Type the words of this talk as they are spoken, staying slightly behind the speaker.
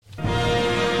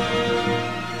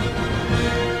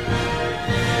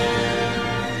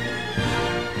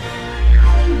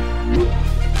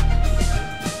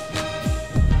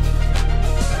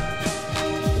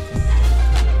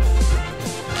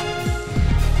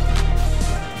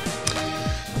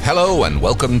Hello and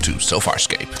welcome to So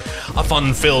Farscape. A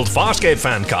fun-filled Farscape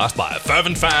fan cast by a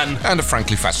fervent fan. And a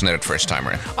frankly fascinated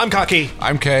first-timer. I'm Kaki.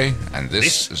 I'm Kay, and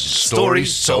this is Story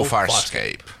So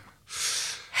Farscape.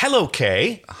 Hello,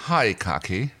 Kay. Hi,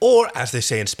 Kaki. Or, as they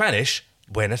say in Spanish,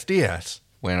 buenos dias.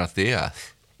 Buenos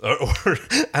dias. Or,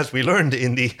 as we learned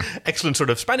in the excellent sort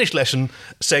of Spanish lesson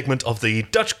segment of the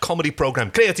Dutch comedy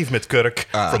program Creatief met Kirk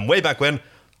from way back when,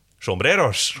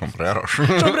 sombreros.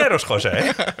 Sombreros,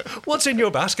 Jose. What's in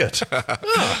your basket?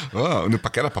 Oh, una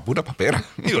paquera papura papera.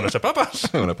 Y unas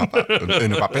papas. Una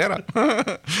papera.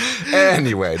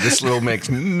 Anyway, this little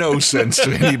makes no sense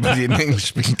to anybody in the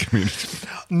English-speaking community.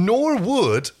 Nor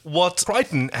would what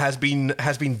Crichton has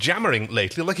been jammering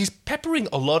lately. Like, he's peppering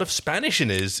a lot of Spanish in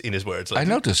his words lately.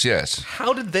 I noticed, yes.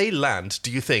 How did they land,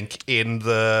 do you think, in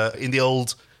the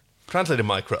old translated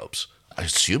microbes? I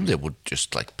assume they would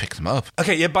just, pick them up.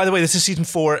 Okay, yeah, by the way, this is season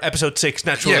 4, episode 6,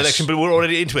 Natural Election, but we're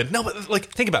already into it. No, but,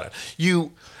 think about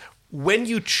it. When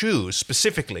you choose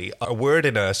specifically a word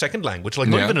in a second language, not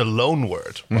even a loan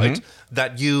word, right,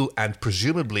 that you and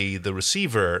presumably the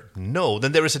receiver know,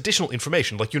 then there is additional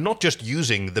information. Like, you're not just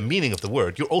using the meaning of the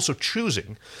word, you're also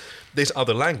choosing this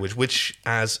other language, which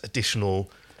has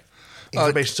additional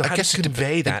information. So how do you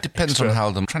convey that? It depends on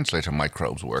how the translator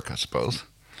microbes work, I suppose.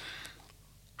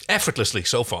 Effortlessly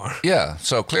so far. Yeah,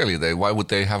 so clearly why would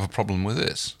they have a problem with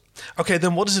this? Okay,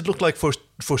 then what does it look like for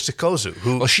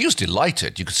Sikozu? Well, she was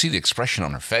delighted. You could see the expression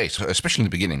on her face, especially in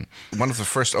the beginning. One of the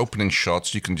first opening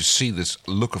shots, you can just see this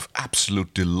look of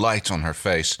absolute delight on her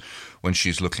face when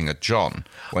she's looking at John,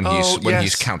 when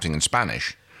he's counting in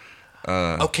Spanish.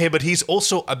 Okay, but he's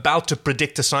also about to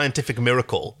predict a scientific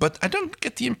miracle. But I don't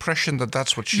get the impression that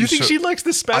that's what she's... You think she likes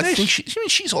the Spanish? I think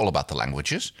she's all about the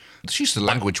languages. She's the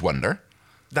language wonder.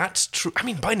 That's true. I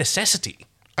mean, by necessity.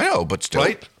 I know, but still.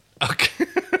 Right? Okay.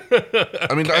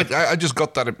 I mean, I just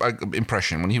got that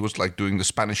impression when he was doing the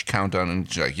Spanish countdown,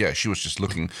 and she was just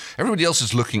looking. Everybody else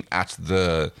is looking at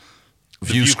the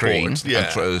view screen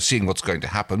and seeing what's going to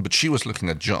happen, but she was looking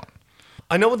at John.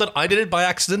 I know that I did it by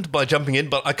accident by jumping in,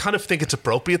 but I kind of think it's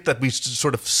appropriate that we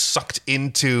sort of sucked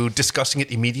into discussing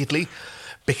it immediately.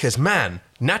 Because, man,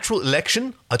 Natural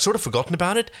Election, I'd sort of forgotten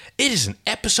about it. It is an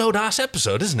episode-ass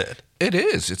episode, isn't it? It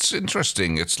is. It's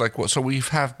interesting. It's so we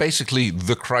have basically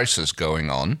the crisis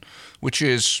going on, which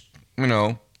is,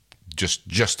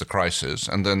 just the crisis,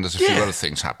 and then there's a few other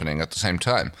things happening at the same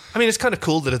time. I mean, it's kind of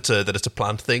cool that it's a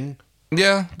plant thing.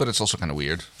 Yeah, but it's also kind of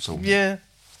weird. So yeah.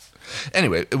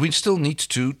 Anyway, we still need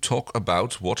to talk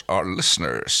about what our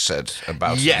listeners said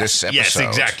about this episode. Yes,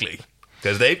 exactly.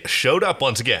 Because they showed up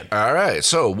once again. All right,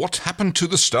 so what happened to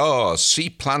the stars? See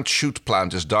plant, shoot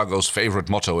plant is Dargo's favorite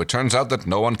motto. It turns out that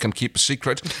no one can keep a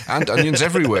secret, and onions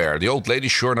everywhere. The old lady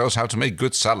sure knows how to make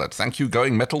good salad. Thank you,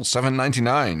 Going Metal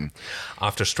 $7.99.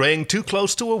 After straying too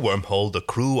close to a wormhole, the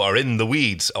crew are in the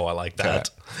weeds. Oh, I like that.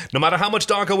 No matter how much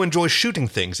Dargo enjoys shooting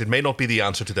things, it may not be the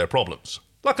answer to their problems.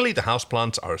 Luckily, the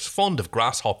houseplants are as fond of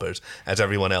grasshoppers as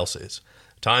everyone else is.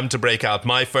 Time to break out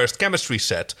my first chemistry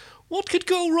set. What could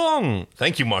go wrong?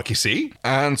 Thank you, Marky C.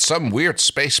 And some weird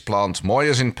space plant.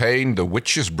 Moya's in pain. The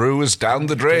witch's brew is down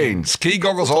the drain. Ski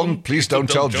goggles on. Please don't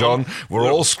tell John. We're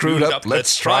all screwed up.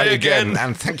 Let's try again.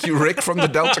 And thank you, Rick, from the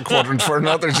Delta Quadrant for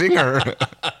another zinger.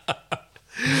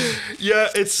 Yeah,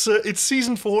 it's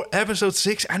season 4, episode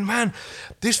 6, and man,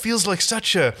 this feels like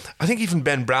such a... I think even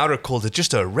Ben Browder called it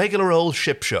just a regular old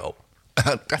ship show.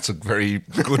 That's a very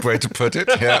good way to put it,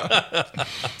 yeah.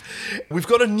 We've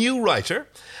got a new writer.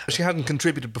 She hadn't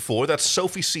contributed before. That's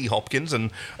Sophie C. Hopkins,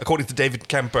 and according to David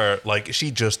Kemper, she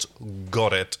just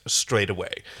got it straight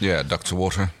away. Yeah, Dr.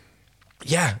 Water.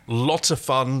 Yeah, lots of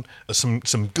fun, some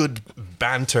good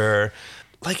banter.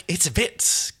 It's a bit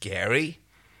scary.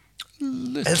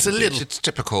 It's a little. It's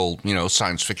typical,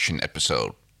 science fiction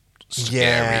episode. Scary.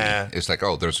 Yeah. It's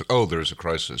there's a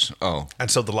crisis. Oh. And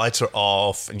so the lights are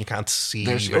off and you can't see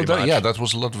very much. Yeah, that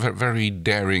was a lot of very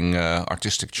daring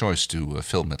artistic choice to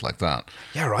film it like that.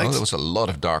 Yeah, right. Well, there was a lot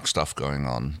of dark stuff going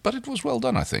on, but it was well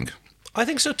done, I think. I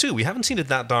think so too. We haven't seen it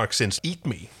that dark since Eat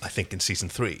Me, I think, in season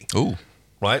 3. Ooh.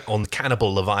 Right? On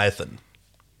Cannibal Leviathan.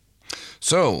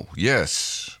 So,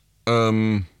 yes.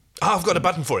 I've got a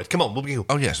button for it. Come on, we'll begin.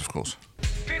 Oh, yes, of course.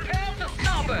 Prepare to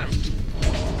starburst!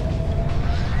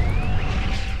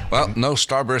 Well, no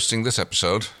starbursting this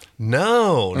episode.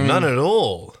 No, none at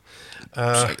all.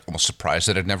 I'm almost surprised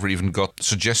that it never even got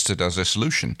suggested as a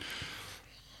solution.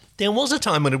 There was a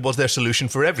time when it was their solution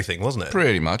for everything, wasn't it?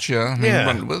 Pretty much, yeah.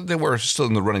 Yeah. They were still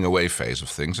in the running away phase of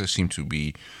things. They seem to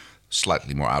be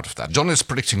slightly more out of that. John is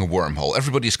predicting a wormhole.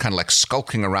 Everybody's kind of like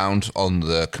skulking around on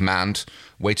the command,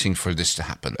 waiting for this to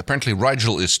happen. Apparently,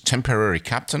 Rigel is temporary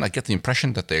captain. I get the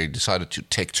impression that they decided to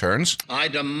take turns. I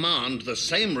demand the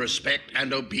same respect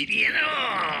and obedience.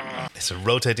 It's a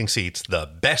rotating seat. The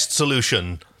best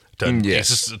solution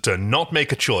is to not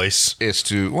make a choice. Is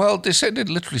to, well, they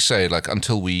literally say, like,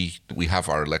 until we have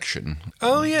our election.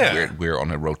 Oh, yeah. We're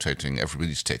on a rotating,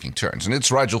 everybody's taking turns. And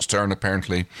it's Rigel's turn,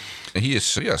 apparently. He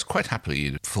is, quite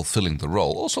happily fulfilling the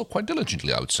role. Also quite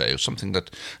diligently, I would say. Something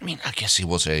that, I mean, I guess he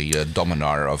was a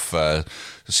dominar of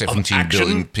 17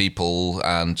 billion people.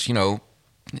 And, you know,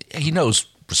 he knows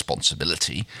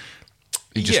responsibility.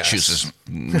 He just chooses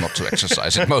not to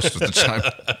exercise it most of the time.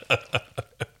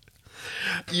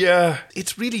 Yeah,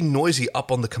 it's really noisy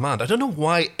up on the command. I don't know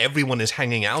why everyone is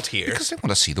hanging out here. Because they want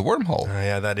to see the wormhole.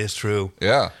 Yeah, that is true.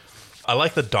 Yeah. I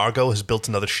like that Dargo has built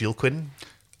another Shieldquin.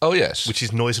 Oh, yes. Which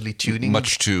is noisily tuning.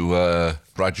 Much to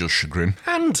Rigel's chagrin.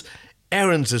 And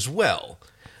Erin's as well.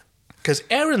 Because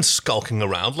Erin's skulking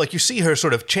around, like you see her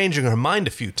sort of changing her mind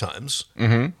a few times,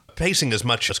 pacing as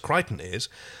much as Crichton is,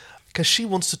 because she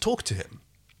wants to talk to him.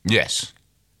 Yes.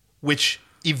 Which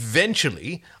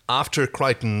eventually, after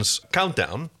Crichton's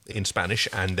countdown in Spanish,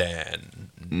 and then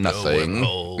nothing,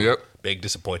 big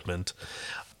disappointment,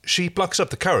 she plucks up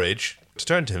the courage to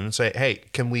turn to him and say, "Hey,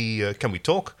 can we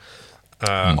talk?"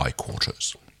 My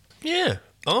quarters. Yeah,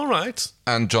 all right.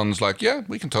 And John's like, "Yeah,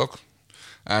 we can talk."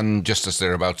 And just as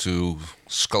they're about to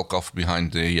skulk off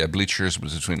behind the bleachers,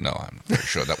 no, I'm very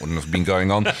sure that wouldn't have been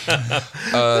going on.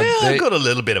 They got a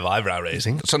little bit of eyebrow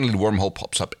raising. Suddenly the wormhole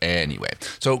pops up anyway.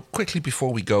 So quickly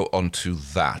before we go on to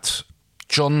that,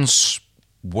 John's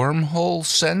wormhole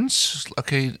sense,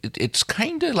 okay, it's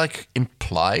kind of like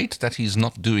implied that he's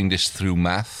not doing this through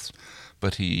math,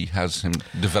 but he has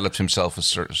developed himself a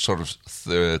sort of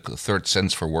third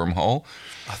sense for wormhole.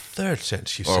 A third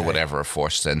sense, you say? Or whatever, a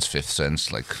fourth sense, fifth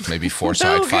sense, like maybe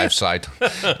four-side, five-side.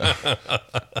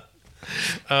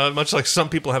 Much like some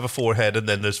people have a four-head, and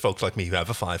then there's folks like me who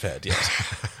have a five-head, yes.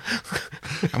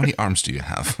 How many arms do you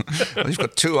have? Well, you've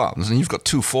got 2 arms, and you've got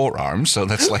 2 forearms, so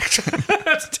that's like 10.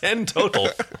 That's 10 total.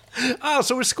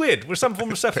 So we're squid. We're some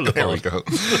form of cephalopod. There we go.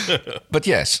 But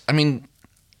yes, I mean...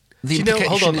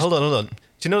 Hold on. Do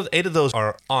you know that 8 of those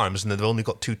are arms and they've only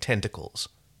got 2 tentacles?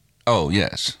 Oh,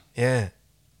 yes. Yeah.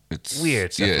 It's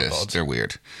weird. Yes, they're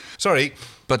weird. Sorry.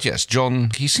 But yes,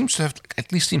 John, he seems to have,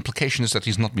 at least the implication is that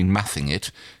he's not been mathing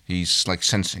it. He's like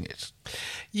sensing it.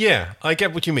 Yeah, I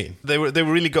get what you mean. They were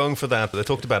really going for that. They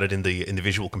talked about it in the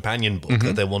visual companion book,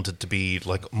 that they wanted to be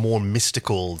like more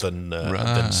mystical than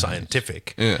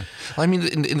scientific. Yeah, I mean,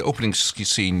 in the opening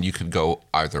scene, you could go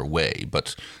either way,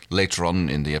 but later on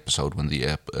in the episode, when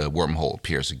the wormhole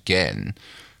appears again,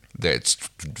 it's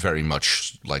very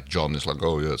much like John is like,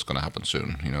 oh yeah, it's going to happen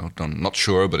soon. You know, I'm not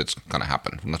sure, but it's going to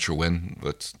happen. I'm not sure when,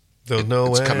 but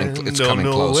it's coming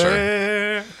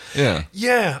closer.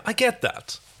 Yeah, I get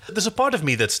that. There's a part of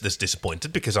me that's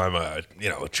disappointed because I'm a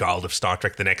child of Star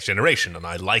Trek: The Next Generation, and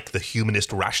I like the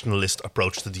humanist, rationalist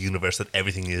approach to the universe, that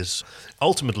everything is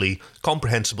ultimately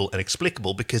comprehensible and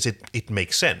explicable because it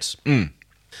makes sense.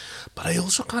 But I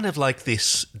also kind of like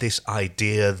this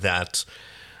idea that,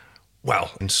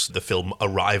 well, in the film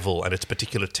Arrival and its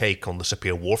particular take on the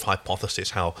Sapir-Whorf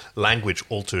hypothesis, how language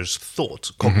alters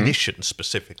thought, cognition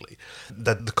specifically,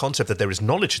 that the concept that there is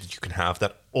knowledge that you can have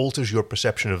that alters your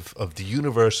perception of the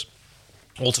universe,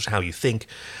 alters how you think.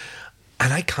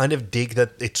 And I kind of dig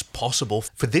that it's possible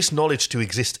for this knowledge to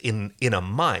exist in a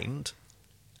mind.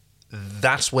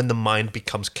 That's when the mind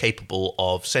becomes capable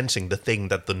of sensing the thing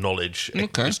that the knowledge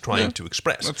is trying to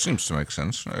express. That seems to make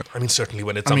sense. I mean, certainly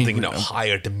when it's something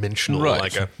higher dimensional.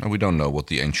 Right. And we don't know what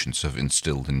the ancients have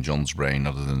instilled in John's brain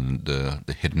other than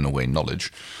the hidden away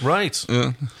knowledge. Right.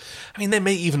 Yeah. I mean, there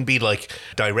may even be like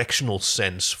directional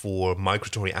sense for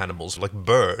migratory animals like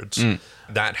birds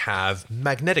that have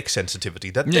magnetic sensitivity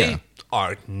that they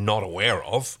are not aware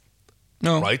of.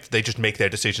 No. Right? They just make their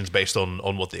decisions based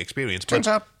on what they experience. Turns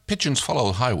out pigeons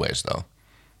follow highways, though.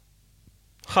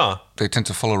 Huh. They tend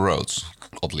to follow roads,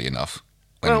 oddly enough,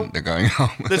 when they're going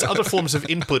home. There's other forms of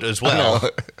input as well.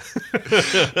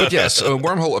 But yes, a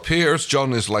wormhole appears.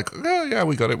 John is like, oh, yeah,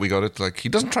 we got it. Like, he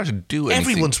doesn't try to do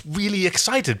anything. Everyone's really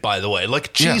excited, by the way.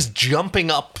 Like, she's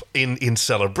jumping up in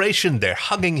celebration. They're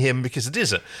hugging him because it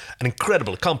is an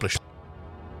incredible accomplishment.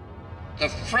 The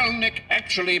Fronic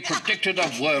actually predicted a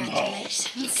wormhole.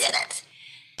 He did it.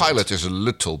 Pilot is a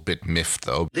little bit miffed,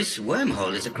 though. This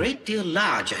wormhole is a great deal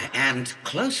larger and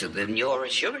closer than your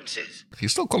assurances. You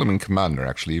still call him in Commander,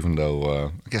 actually, even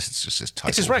though I guess it's just his title.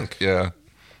 It's his rank. Yeah.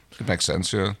 It makes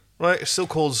sense, yeah. Right, it still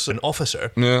calls an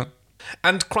officer. Yeah.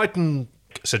 And Crichton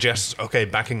suggests, okay,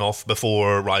 backing off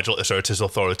before Rigel asserts his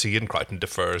authority and Crichton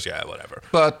defers, yeah, whatever.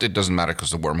 But it doesn't matter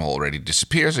because the wormhole already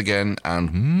disappears again,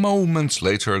 and moments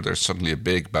later there's suddenly a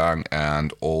big bang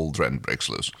and all Dren breaks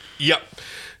loose. Yep.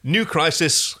 New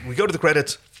crisis. We go to the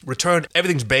credits. Return.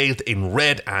 Everything's bathed in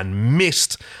red and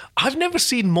mist. I've never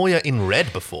seen Moya in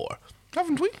red before.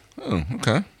 Haven't we? Oh,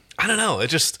 okay. I don't know. It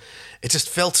just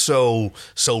felt so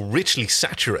richly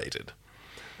saturated.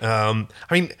 I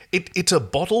mean, it's a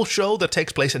bottle show that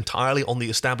takes place entirely on the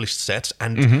established sets,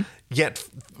 and yet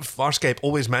Farscape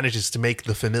always manages to make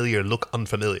the familiar look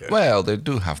unfamiliar. Well, they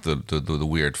do have the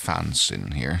weird fans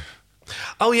in here.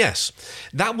 Oh, yes.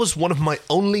 That was one of my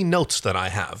only notes that I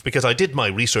have, because I did my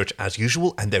research as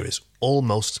usual, and there is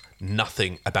almost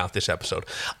nothing about this episode.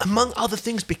 Among other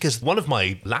things, because one of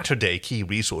my latter-day key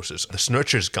resources, the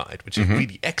Snurcher's Guide, which is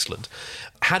really excellent,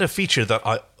 had a feature that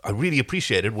I really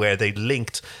appreciated where they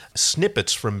linked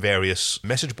snippets from various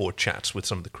message board chats with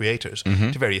some of the creators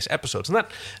to various episodes. And that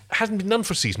hasn't been done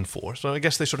for season 4, so I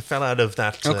guess they sort of fell out of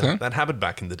that, that habit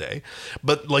back in the day.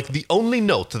 But like the only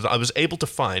note that I was able to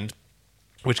find,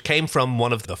 which came from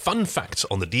one of the fun facts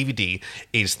on the DVD,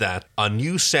 is that a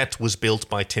new set was built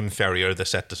by Tim Ferrier, the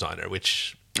set designer,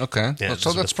 which... Okay, yeah,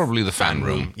 so that's probably the fan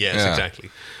room. Yes,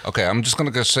 exactly. Okay, I'm just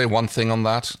going to say one thing on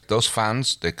that. Those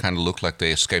fans, they kind of look like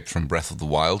they escaped from Breath of the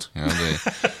Wild. You know,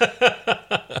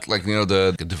 like, you know,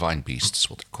 the divine beasts,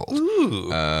 what they're called.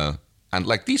 Ooh. And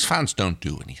like these fans don't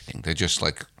do anything. They're just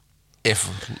like, if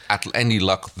at any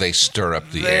luck they stir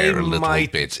up the air a little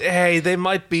bit. Hey, they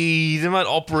might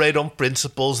operate on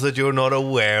principles that you're not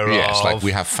aware of. Yes, like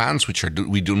we have fans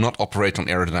we do not operate on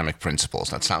aerodynamic principles.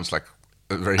 That sounds like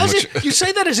very much. You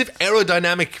say that as if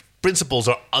aerodynamic principles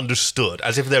are understood,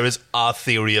 as if there is a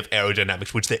theory of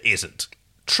aerodynamics, which there isn't.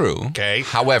 True. Okay.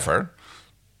 However,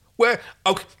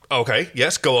 okay,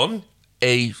 yes, go on.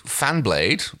 A fan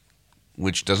blade,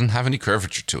 which doesn't have any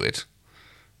curvature to it.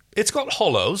 It's got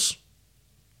hollows.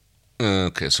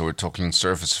 Okay, so we're talking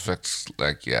surface effects.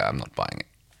 Like, yeah, I'm not buying it.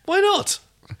 Why not?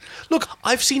 Look,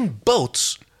 I've seen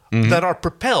boats that are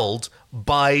propelled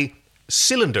by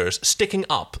cylinders sticking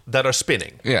up that are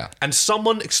spinning. Yeah. And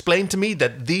someone explained to me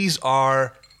that these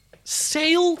are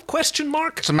sail? It's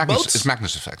a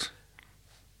Magnus effect.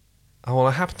 Oh, well,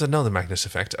 I happen to know the Magnus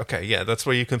effect. Okay, yeah, that's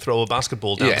where you can throw a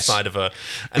basketball down the side of and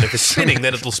if it's spinning,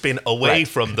 then it'll spin away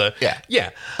from the...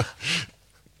 Yeah.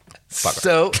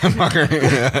 So,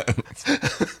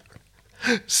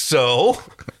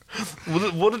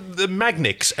 what the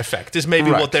Magnix effect is maybe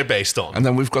what they're based on. And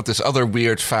then we've got this other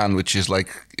weird fan, which is like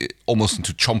almost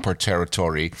into chomper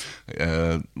territory,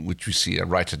 which we see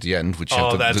right at the end, which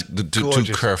have the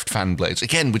two curved fan blades,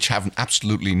 again, which have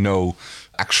absolutely no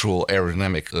actual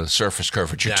aerodynamic surface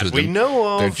curvature to them. We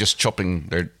know of. They're just chopping.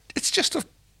 It's just a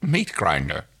meat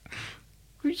grinder.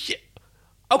 Yeah.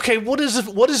 Okay, what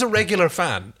is a regular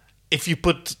fan? If you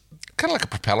put... Kind of like a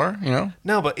propeller, you know?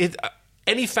 No, but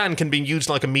any fan can be used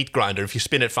like a meat grinder if you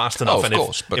spin it fast enough,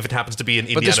 if it happens to be an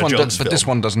Indiana Jones film. But this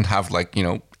one doesn't have, like, you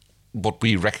know, what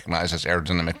we recognize as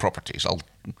aerodynamic properties.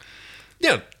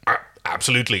 Yeah,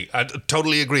 absolutely. I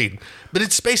totally agree. But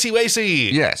it's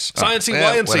spacey-wacy. Yes. Sciencey,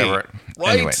 wyancy. Whatever.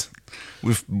 Right? Anyway.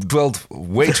 We've dwelled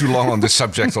way too long on this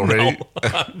subject already. No,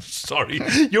 I'm sorry.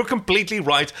 You're completely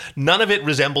right. None of it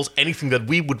resembles anything that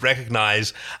we would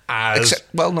recognize as...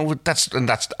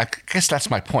 I guess that's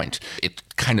my point. It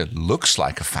kind of looks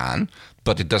like a fan,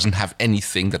 but it doesn't have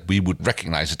anything that we would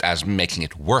recognize it as making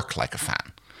it work like a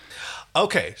fan.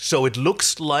 Okay, so it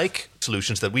looks like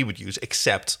solutions that we would use,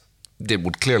 except... They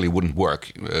wouldn't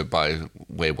work by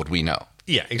way of what we know.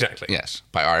 Yeah, exactly. Yes,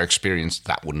 by our experience,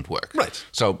 that wouldn't work. Right.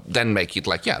 So then make it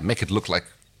look like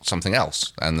something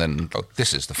else. And then,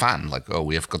 this is the fan. Like,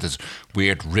 we have got this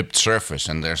weird ribbed surface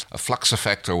and there's a flux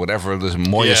effect or whatever. The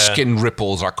Moya skin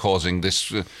ripples are causing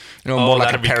this, more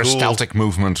like a peristaltic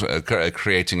movement,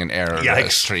 creating an air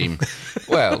stream.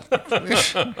 Well.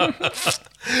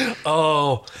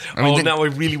 Now I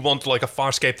really want like a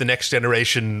Farscape The Next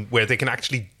Generation where they can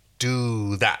actually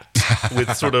do that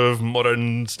with sort of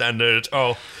modern standards.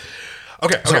 Oh,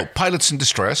 okay. So, pilots in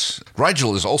distress.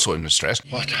 Rigel is also in distress.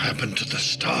 What happened to the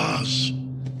stars?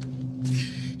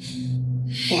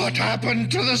 What happened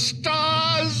to the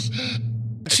stars?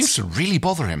 It seems to really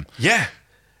bother him. Yeah.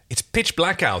 It's pitch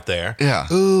black out there. Yeah.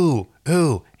 Ooh,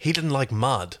 he didn't like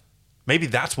mud. Maybe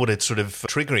that's what it's sort of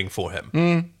triggering for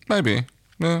him. Maybe.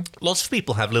 Yeah. Lots of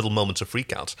people have little moments of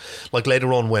freakouts. Like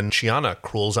later on when Chiana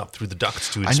crawls up through the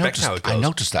ducts to inspect how it goes. I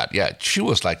noticed that, yeah.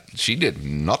 She did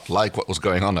not like what was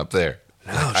going on up there.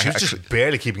 No, she was just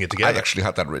barely keeping it together. I actually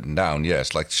had that written down,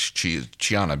 yes. Like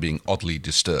Chiana being oddly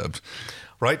disturbed.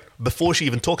 right? Before she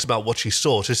even talks about what she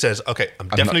saw, she says, okay, I'm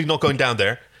definitely not going down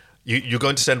there. You're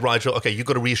going to send Rygel. Okay, you've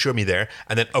got to reassure me there.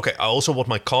 And then, okay, I also want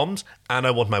my comms and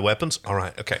I want my weapons. All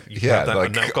right, okay. You can have that. Like,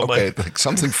 I've now got my... like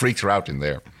something freaked her out in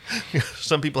there.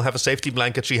 Some people have a safety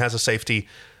blanket. She has a safety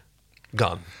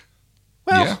gun.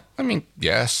 Well, yeah, I mean,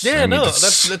 yes. Yeah, I mean,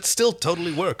 that still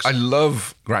totally works. I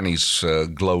love Granny's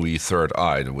glowy third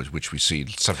eye, which we see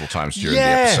several times during the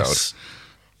episode.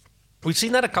 We've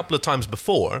seen that a couple of times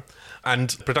before,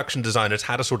 and production designers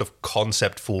had a sort of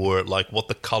concept for like what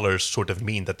the colors sort of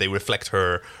mean, that they reflect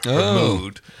her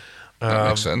mood. That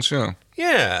makes sense, yeah.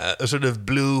 Yeah, a sort of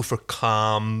blue for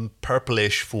calm,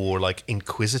 purplish for like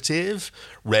inquisitive,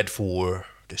 red for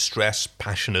distress,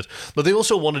 passionate. But they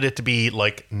also wanted it to be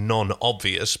like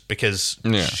non-obvious because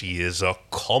she is a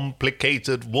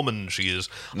complicated woman. She is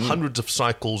hundreds of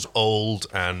cycles old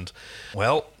and,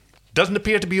 well, doesn't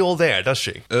appear to be all there, does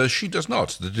she? She does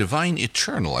not. The Divine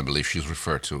Eternal, I believe she's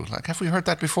referred to. Like, have we heard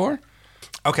that before?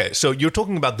 Okay, so you're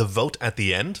talking about the vote at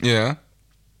the end? Yeah.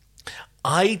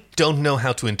 I don't know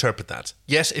how to interpret that.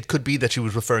 Yes, it could be that she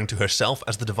was referring to herself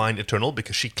as the Divine Eternal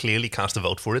because she clearly cast a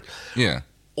vote for it. Yeah.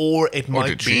 Or it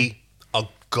might be a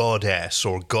goddess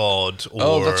or god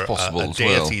or that's possible a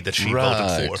deity that she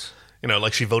voted for. You know,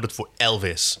 like she voted for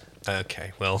Elvis.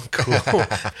 Okay, well, cool.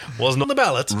 Wasn't on the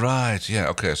ballot. Right, yeah,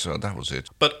 okay, so that was it.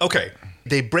 But, okay,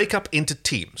 they break up into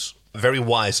teams very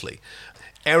wisely.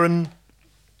 Aaron,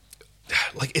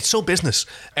 like, it's so business.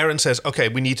 Aaron says, okay,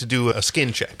 we need to do a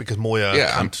skin check because Moya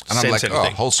can't sense I'm like,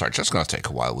 anything. hold search, that's going to take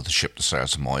a while with the ship to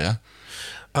start Moya.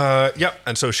 Yeah,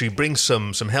 and so she brings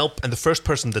some help, and the first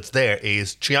person that's there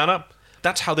is Chiana.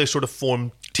 That's how they sort of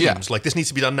form teams. Yeah. Like, this needs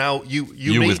to be done now. You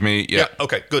me. with me, yeah.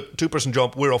 Okay, good. 2-person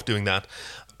job. We're off doing that.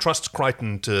 Trusts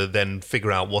Crichton to then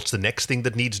figure out what's the next thing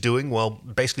that needs doing. Well,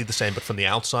 basically the same, but from the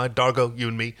outside. Dargo, you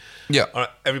and me. Yeah. All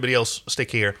right, everybody else, stick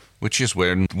here. Which is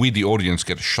where we, the audience,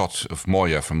 get a shot of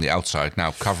Moya from the outside, now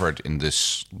covered in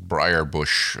this briar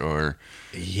bush, or...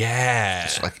 Yeah.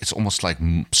 It's almost like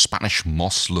Spanish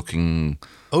moss-looking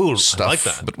stuff. I like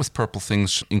that. But with purple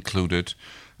things included.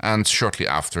 And shortly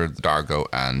after, Dargo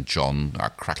and John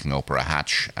are cracking open a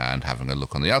hatch and having a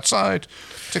look on the outside.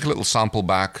 Take a little sample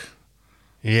back.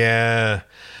 Yeah.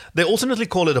 They alternately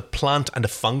call it a plant and a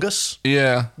fungus.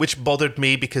 Yeah. Which bothered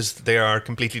me because they are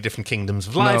completely different kingdoms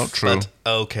of life. No, true. But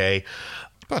okay.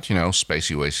 But, you know,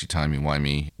 spacey, wacy,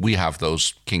 timey-wimey. We have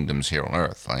those kingdoms here on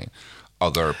Earth. Like,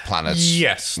 other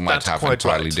planets might have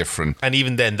entirely different... And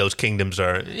even then, those kingdoms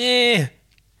are...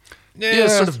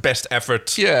 sort of best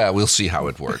effort. Yeah, we'll see how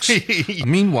it works.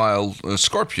 Meanwhile,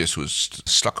 Scorpius, who's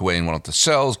stuck away in one of the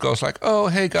cells, goes like, oh,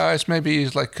 hey guys, maybe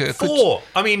like... 4.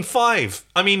 I mean 5.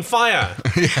 I mean fire.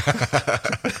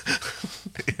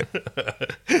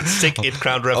 Sick It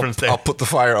Crowd reference there. I'll put the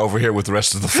fire over here with the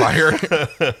rest of the fire.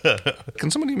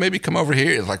 Can somebody maybe come over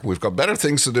here? It's like, we've got better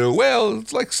things to do. Well,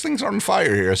 it's like things are on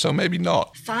fire here, so maybe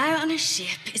not. Fire on a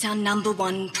ship is our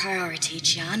 #1 priority,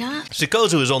 Chiana.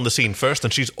 Sikozu is on the scene first,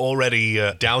 and she's already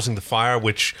dousing the fire,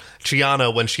 which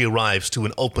Chiana, when she arrives to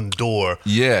an open door...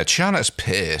 Yeah, Chiana is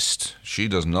pissed. She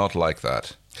does not like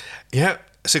that. Yeah.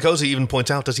 Sikozu even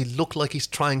points out, does he look like he's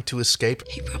trying to escape?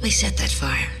 He probably set that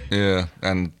fire. Yeah,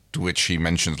 and to which he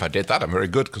mentions, I did that, I'm very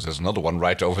good, because there's another one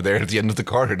right over there at the end of the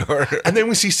corridor. And then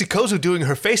we see Sikozu doing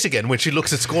her face again when she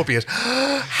looks at Scorpius.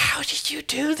 How did you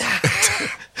do that?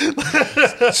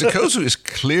 Sikozu is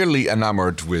clearly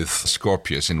enamored with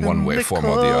Scorpius in one way, form,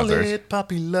 or the other. It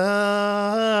puppy love.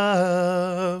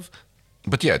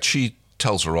 But yeah, she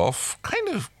tells her off, kind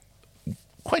of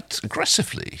quite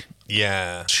aggressively.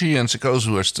 Yeah. She and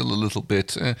Sikozu are still a little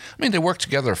bit... I mean, they work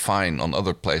together fine on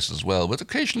other places as well, but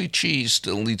occasionally Chi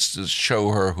still needs to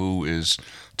show her who is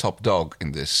top dog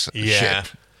in this ship.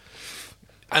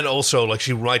 And also, like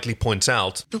she rightly points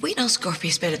out... But we know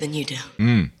Scorpius better than you do.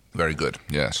 Very good,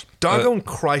 yes. Dargo and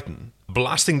Crichton,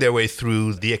 blasting their way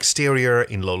through the exterior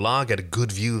in Lola, get a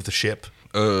good view of the ship.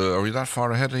 Are we that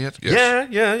far ahead yet? Yes.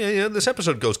 Yeah. This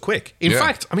episode goes quick. In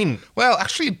fact, I mean... Well,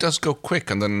 actually, it does go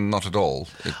quick and then not at all.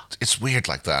 It's weird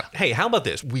like that. Hey, how about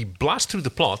this? We blast through the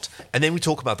plot and then we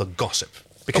talk about the gossip.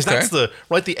 Because that's the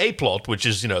A plot, which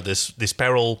is, you know, this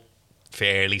peril,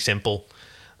 fairly simple.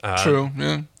 True,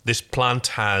 yeah. This plant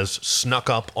has snuck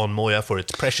up on Moya for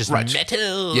its precious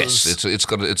metals. Yes,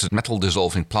 it's a metal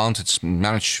dissolving plant. It's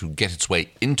managed to get its way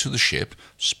into the ship,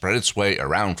 spread its way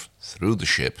around through the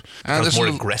ship. And it's more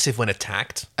aggressive when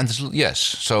attacked. And so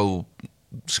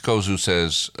Sikozu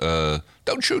says,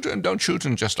 don't shoot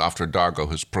him, just after Dargo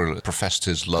has professed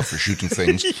his love for shooting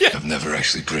things. I've never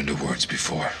actually put into words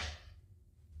before.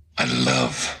 I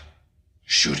love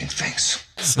shooting things.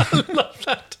 I love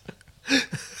that.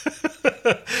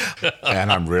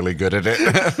 And I'm really good at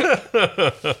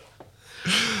it.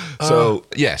 So,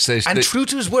 yes. True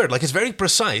to his word, like, it's very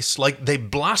precise. Like, they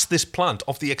blast this plant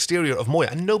off the exterior of Moya,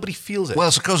 and nobody feels it. Well,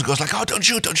 Sokoza goes like, oh, don't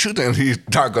shoot. And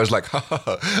Dark goes like,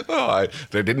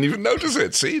 they didn't even notice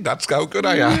it. See, that's how good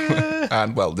I am.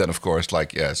 And, well, then, of course,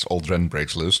 like, yes, old Ren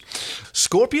breaks loose.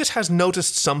 Scorpius has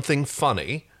noticed something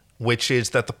funny, which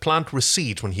is that the plant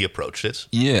recedes when he approached it.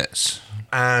 Yes.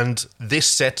 And this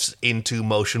sets into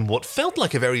motion what felt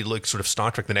like a very, like, sort of Star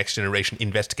Trek The Next Generation,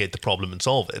 investigate the problem and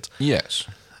solve it. Yes.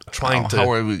 What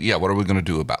are we going to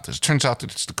do about this? It turns out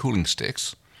that it's the cooling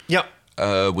sticks. Yeah.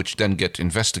 Which then get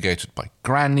investigated by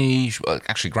Granny.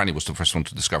 Actually, Granny was the first one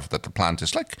to discover that the plant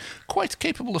is like quite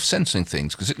capable of sensing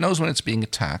things because it knows when it's being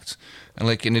attacked, and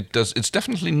it's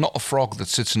definitely not a frog that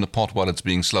sits in the pot while it's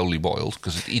being slowly boiled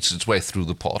because it eats its way through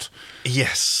the pot.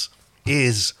 Yes,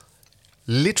 is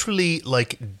literally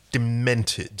like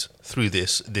demented through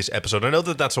this episode. I know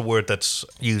that that's a word that's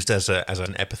used as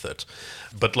an epithet,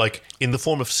 but like in the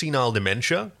form of senile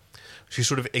dementia, she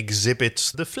sort of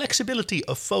exhibits the flexibility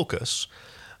of focus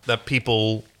that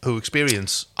people who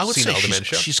experience senile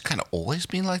dementia. She's kind of always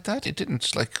been like that. It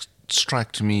didn't like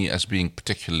strike to me as being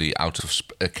particularly out of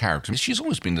character. She's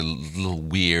always been a little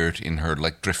weird in her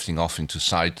like drifting off into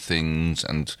side things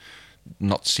and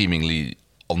not seemingly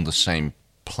on the same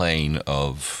plane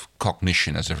of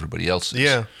cognition as everybody else is.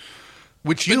 Yeah.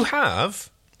 Which you have,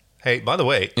 hey, by the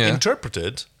way,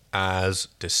 interpreted as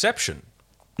deception.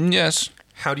 Yes.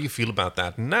 How do you feel about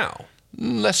that now?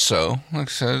 Less so. Like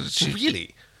I said,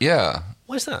 really? Yeah.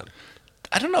 Why is that?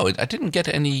 I don't know. I didn't get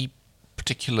any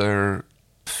particular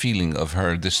feeling of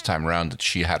her this time around that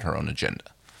she had her own agenda.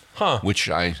 Which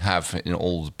I have in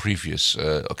all the previous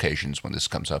occasions when this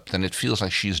comes up. Then it feels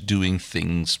like she's doing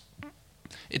things.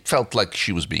 It felt like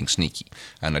she was being sneaky,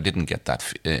 and I didn't get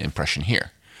that impression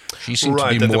here. She seemed to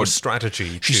be more there was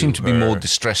strategy. She seemed to be more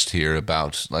distressed here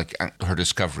about like her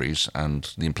discoveries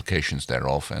and the implications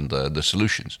thereof and the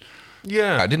solutions.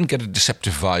 Yeah, I didn't get a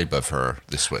deceptive vibe of her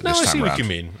this way. No, this time I see around. what you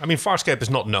mean. I mean, Farscape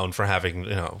is not known for having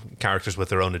characters with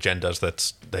their own agendas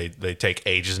that they take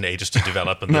ages and ages to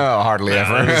develop. And hardly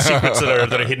ever. Secrets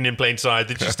that are hidden in plain sight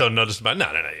that you just don't notice about.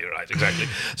 No, you're right, exactly.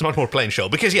 It's a much more plain show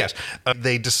because yes,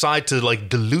 they decide to like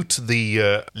dilute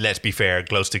the let's be fair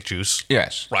glow stick juice.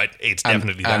 Yes, right. It's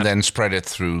definitely that, and then spread it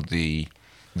through the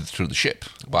ship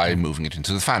by moving it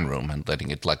into the fan room and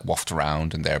letting it like waft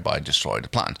around and thereby destroy the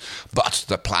plant. But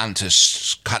the plant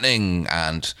is cunning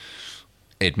and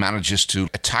it manages to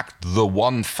attack the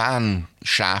one fan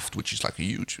shaft, which is like a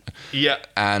huge... Yeah.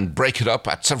 And break it up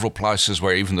at several places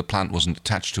where even the plant wasn't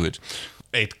attached to it.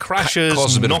 It crashes,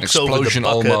 causes a bit knocks of an explosion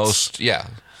over the buckets, almost. Yeah.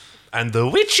 And the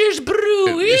witch's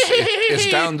brew is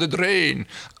down the drain.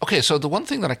 Okay, so the one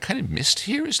thing that I kind of missed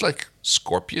here is like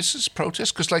Scorpius's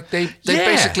protest, because like they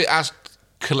basically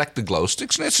collect the glow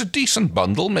sticks, and it's a decent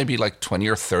bundle, maybe like 20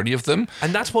 or 30 of them.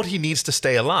 And that's what he needs to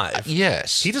stay alive.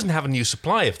 Yes. He doesn't have a new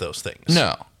supply of those things.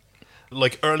 No.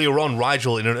 Like earlier on,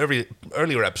 Rigel, in an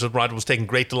earlier episode, Rigel was taking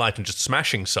great delight in just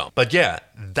smashing some. But yeah,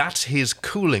 that's his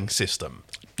cooling system.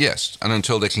 Yes, and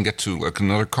until they can get to like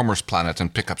another commerce planet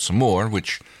and pick up some more,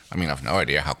 which, I mean, I have no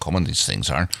idea how common these things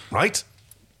are. Right?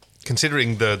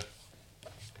 Considering the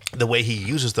way he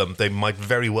uses them, they might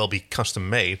very well be custom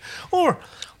made. Or,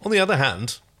 on the other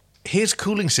hand, his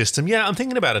cooling system, yeah, I'm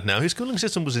thinking about it now. His cooling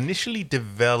system was initially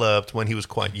developed when he was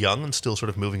quite young and still sort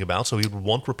of moving about, so he would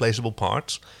want replaceable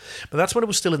parts. But that's when it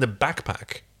was still in the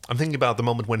backpack. I'm thinking about the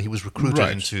moment when he was recruited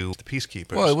into the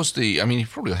Peacekeepers. Well, it was he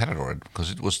probably had it already, because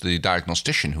it was the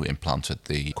diagnostician who implanted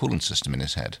the cooling system in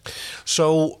his head.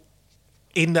 So,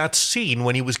 in that scene,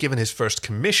 when he was given his first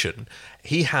commission,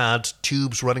 he had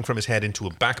tubes running from his head into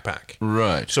a backpack.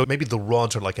 Right. So maybe the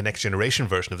rods are like a next-generation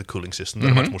version of the cooling system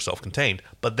that are much more self-contained,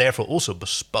 but therefore also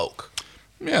bespoke.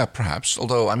 Yeah, perhaps.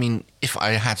 Although, I mean, if I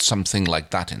had something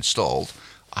like that installed,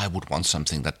 I would want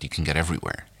something that you can get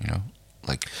everywhere,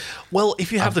 Well,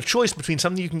 if you have the choice between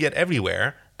something you can get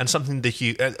everywhere and something that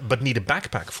you but need a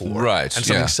backpack for, right, and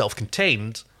something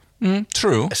self-contained,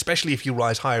 true. Especially if you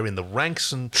rise higher in the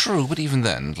ranks, and true. But even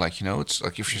then, it's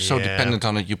like if you're so dependent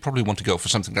on it, you probably want to go for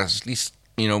something that's at least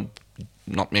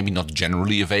not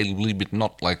generally available, but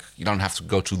not like you don't have to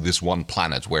go to this one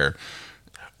planet where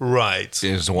right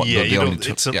is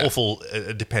it's an awful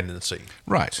dependency,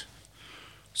 right?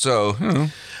 So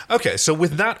okay, so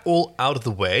with that all out of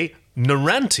the way,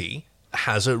 Naranti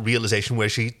has a realization where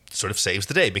she sort of saves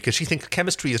the day because she thinks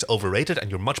chemistry is overrated and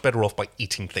you're much better off by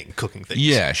cooking things.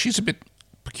 Yeah, she's a bit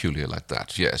peculiar like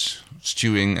that, yes.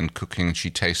 Stewing and cooking, and she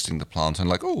tasting the plant and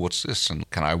like, oh, what's this? And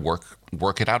can I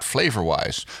work it out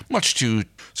flavor-wise? Much to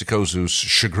Sikozu's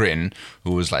chagrin,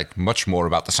 who is like much more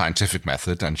about the scientific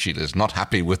method, and she is not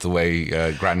happy with the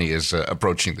way Granny is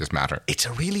approaching this matter. It's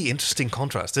a really interesting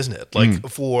contrast, isn't it? Like,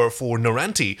 for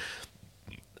Noranti,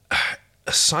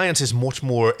 science is much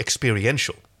more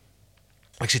experiential.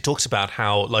 Like, she talks about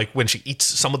how, like, when she eats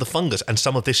some of the fungus and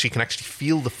some of this, she can actually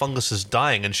feel the fungus is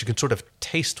dying, and she can sort of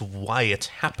taste why it's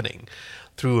happening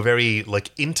through a very, like,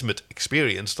 intimate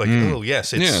experience. Like, oh,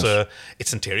 yes, it's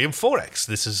Centurium Forex.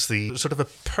 This is the sort of a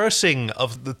pursing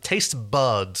of the taste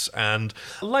buds and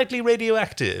lightly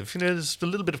radioactive. You know, there's a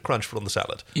little bit of crunch on the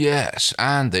salad. Yes,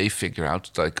 and they figure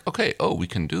out, like, okay, we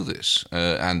can do this.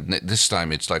 And this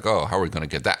time it's like, how are we going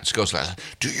to get that? She goes like,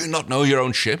 do you not know your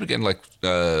own ship? Again, like,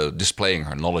 displaying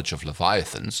her knowledge of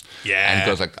Leviathans. Yeah. And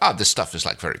goes like, this stuff is,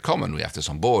 like, very common. We have this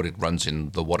on board. It runs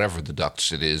in the whatever the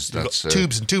ducts it is. That's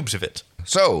tubes and tubes of it.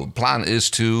 So, plan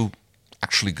is to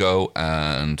actually go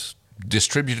and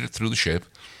distribute it through the ship.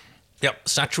 Yep,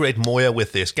 saturate Moya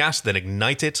with this gas, then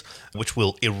ignite it, which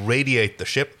will irradiate the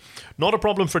ship. Not a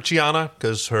problem for Chiana,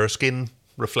 because her skin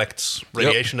reflects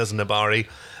radiation as a Nabari.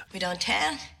 We don't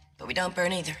tan, but we don't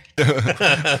burn either.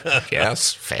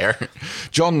 Yes, fair.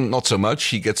 John, not so much.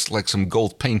 He gets like some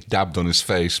gold paint dabbed on his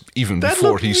face even That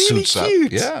before looked he really suits cute.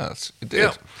 up. Yes, it did.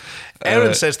 Yeah.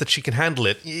 Erin says that she can handle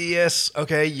it. Yes,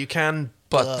 okay, you can.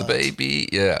 But the baby,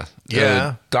 yeah.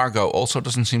 Dargo also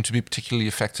doesn't seem to be particularly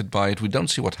affected by it. We don't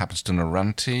see what happens to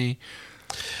Noranti.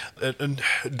 And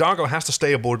Dargo has to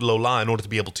stay aboard Lola in order to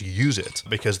be able to use it,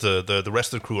 because the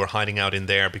rest of the crew are hiding out in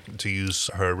there to use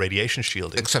her radiation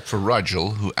shielding. Except for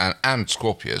Rigel and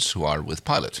Scorpius, who are with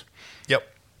Pilot. Yep.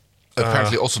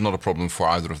 Apparently also not a problem for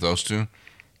either of those two.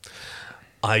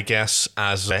 I guess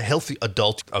as a healthy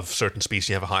adult of certain species,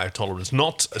 you have a higher tolerance.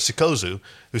 Not Sikozu,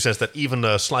 who says that even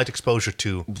a slight exposure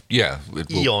to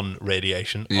ion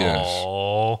radiation,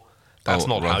 that's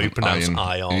not how you pronounce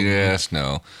ion. Yes,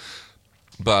 no.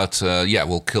 But,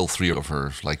 we'll kill 3 of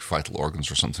her, like, vital organs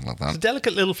or something like that. It's a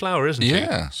delicate little flower, isn't she?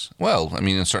 Yes. Well, I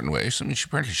mean, in certain ways. I mean, she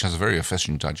has a very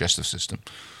efficient digestive system.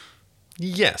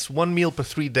 Yes, 1 meal per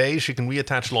 3 days. She can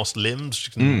reattach lost limbs. She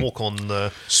can walk on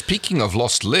the... Speaking of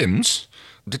lost limbs,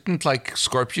 didn't, like,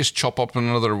 Scorpius chop up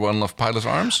another one of Pilot's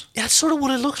arms? Yeah, that's sort of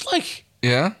what it looks like.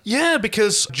 Yeah? Yeah,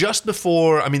 because just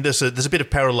before, I mean, there's a bit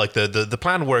of peril, like the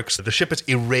plan works, the ship is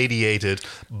irradiated,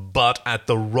 but at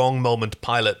the wrong moment,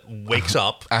 Pilot wakes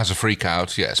up. As a freak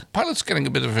out, yes. Pilot's getting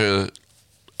a bit of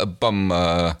a bum...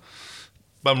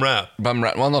 Bum rap.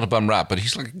 Well, not a bum rap, but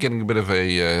he's like getting a bit of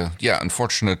a,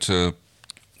 unfortunate...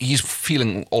 he's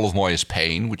feeling all of Moya's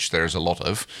pain, which there's a lot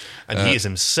of. And he is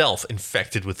himself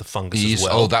infected with the fungus as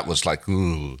well. Oh, that was like,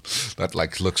 ooh. That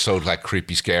like looked so like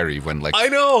creepy scary when like... I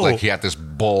know! Like he had this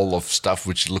ball of stuff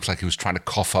which looked like he was trying to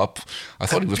cough up. I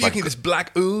thought he was like... this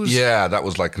black ooze. Yeah, that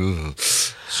was like, ooh,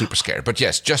 super scary. But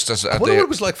yes, just as... I wonder what it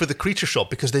was like for the creature shop,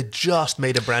 because they just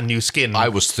made a brand new skin. I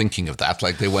was thinking of that.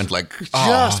 Like they went like...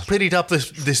 Just prettied up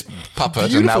this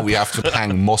puppet, and now we have to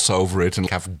hang moss over it and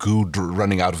have goo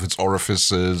running out of its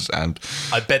orifices, and...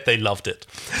 I bet they loved it.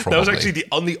 Probably. That was actually the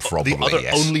other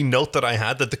yes. only note that I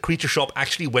had, that the creature shop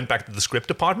actually went back to the script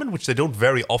department, which they don't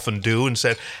very often do, and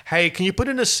said, hey, can you put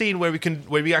in a scene where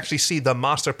we actually see the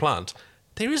master plant?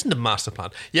 There isn't a master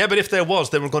plan. Yeah, but if there was,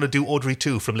 they were going to do Audrey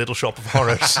 2 from Little Shop of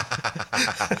Horrors.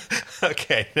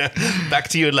 Okay, back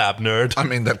to your lab, nerd. I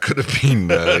mean, that could have been,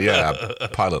 a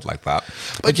pilot like that.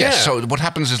 But yes, so what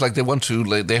happens is like they have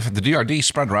the DRD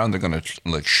spread around. They're going to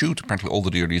like shoot. Apparently, all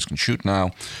the DRDs can shoot now.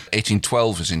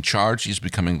 1812 is in charge. He's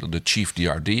becoming the chief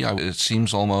DRD. It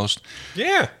seems almost.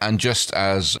 Yeah. And just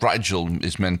as Rigel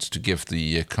is meant to give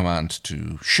the command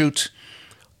to shoot,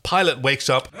 Pilot wakes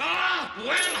up.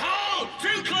 Well-ho!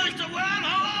 Too close to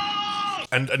well-ho!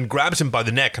 And grabs him by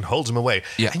the neck and holds him away.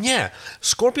 Yeah. And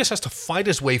Scorpius has to fight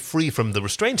his way free from the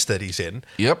restraints that he's in.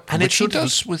 Yep, and which he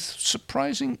does with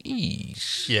surprising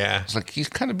ease. Yeah. It's like he's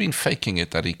kind of been faking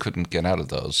it that he couldn't get out of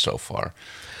those so far.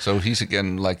 So he's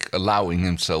again like allowing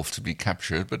himself to be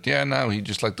captured. But now he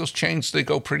just like those chains, they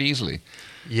go pretty easily.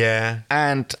 Yeah.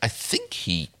 And I think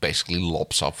he basically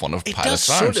lops off one of Pilot's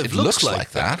arms. It looks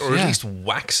like that. Or at least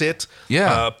whacks it.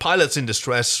 Yeah. Pilot's in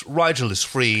distress. Rigel is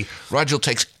free. Rigel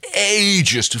takes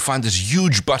ages to find this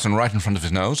huge button right in front of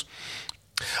his nose.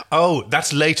 Oh,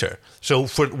 that's later. So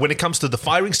when it comes to the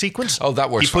firing sequence,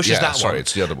 that works. He pushes that one. Sorry,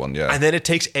 it's the other one. Yeah, and then it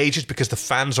takes ages because the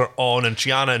fans are on, and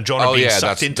Chiana and John are being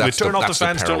sucked into it. Turn off the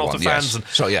fans. Turn off the fans. And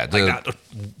so that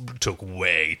took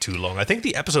way too long. I think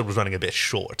the episode was running a bit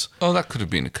short. Oh, that could have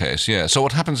been the case. Yeah. So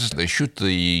what happens is they shoot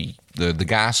the the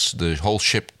gas, the whole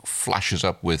ship flashes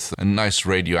up with a nice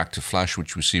radioactive flash,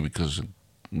 which we see because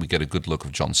we get a good look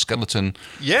of John's skeleton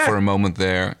for a moment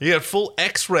there. You get full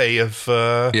X-ray of...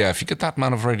 Yeah, if you get that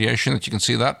amount of radiation that you can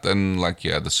see that, then,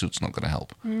 the suit's not going to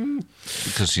help.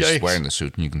 Because he's wearing the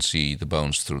suit and you can see the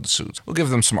bones through the suit. We'll give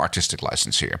them some artistic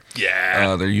license here.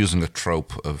 Yeah. They're using a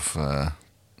trope of, I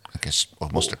guess,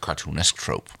 almost a cartoonesque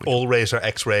trope. All rays are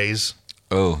X-rays.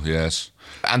 Oh, yes.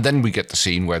 And then we get the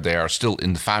scene where they are still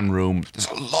in the fan room. There's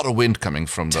a lot of wind coming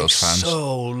from those fans.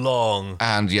 So long.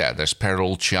 And there's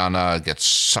peril. Chiana gets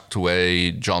sucked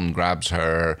away. John grabs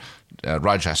her.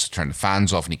 Raj has to turn the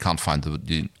fans off and he can't find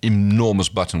the enormous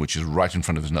button which is right in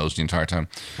front of his nose the entire time.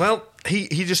 Well, he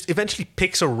just eventually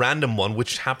picks a random one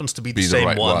which happens to be the same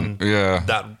right one. Yeah.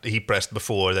 that he pressed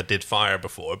before, that did fire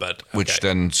before. But Which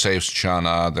then saves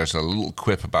Chiana. There's a little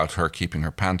quip about her keeping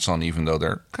her pants on even though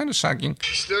they're kind of sagging.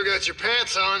 You still got your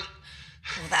pants on.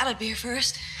 Well, that'd be a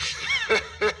first.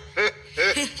 That's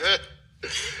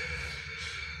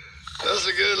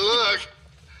a good look.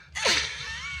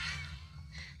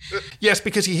 Yes,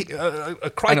 because he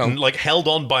Crichton held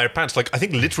on by her pants, I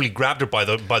think literally grabbed her by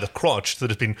the crotch that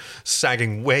has been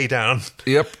sagging way down.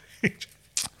 Yep.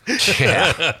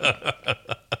 Yeah.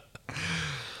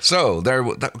 So so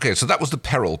that was the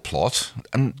peril plot,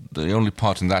 and the only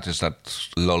part in that is that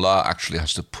Lola actually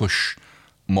has to push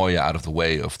Moya out of the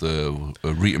way of the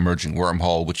re-emerging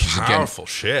wormhole, which is powerful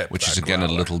ship, which is again a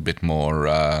little bit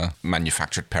more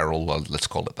manufactured peril. Well, let's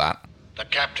call it that. The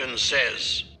captain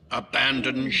says,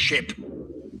 abandon ship.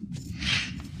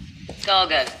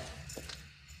 Cargo.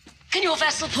 Can your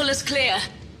vessel pull us clear?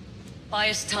 Buy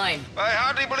us time. I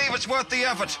hardly believe it's worth the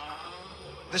effort.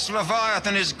 This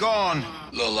Leviathan is gone.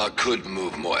 Lola could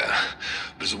move Moya,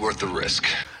 but is it worth the risk?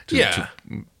 To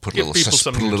put a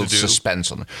little suspense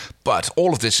on it. But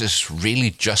all of this is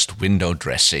really just window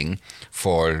dressing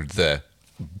for the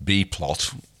B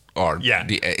plot.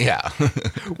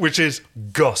 Which is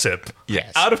gossip.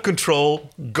 Yes. Out of control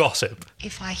gossip.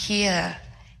 If I hear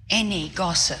any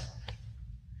gossip,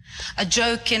 a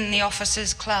joke in the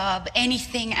officers' club,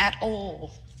 anything at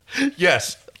all.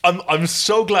 Yes, I'm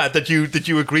so glad that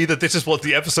you agree that this is what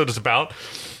the episode is about.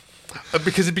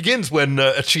 Because it begins when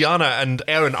Chiana and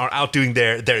Aaron are out doing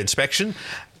their inspection.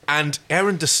 And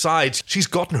Erin decides she's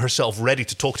gotten herself ready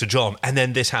to talk to John, and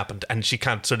then this happened, and she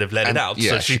can't sort of let it out.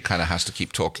 Yeah, so she kind of has to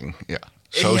keep talking. Yeah.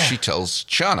 So she tells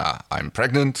Chiana, I'm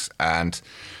pregnant, and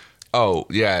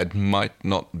it might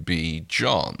not be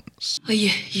John's. Oh,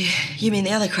 you mean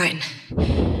the other Crichton?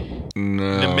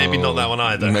 No. Maybe not that one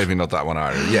either. Maybe not that one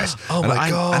either, yes. Oh, my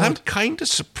God. And I'm kind of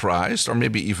surprised, or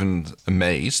maybe even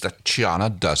amazed, that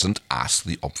Chiana doesn't ask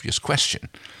the obvious question.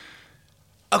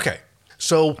 Okay,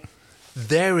 so...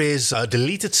 there is a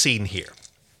deleted scene here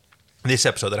in this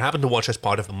episode that I happened to watch as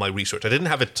part of my research. I didn't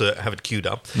have it queued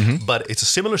up, but it's a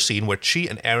similar scene where she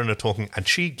and Aaron are talking and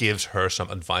she gives her some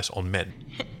advice on men.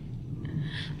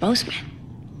 Most men.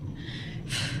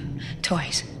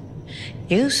 Toys.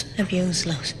 Use, abuse,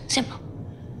 lose. Simple.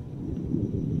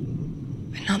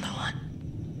 But not the one.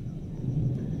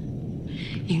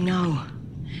 You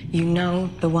know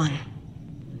the one.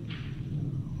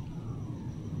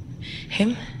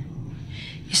 Him?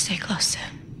 You stay close to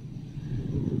him.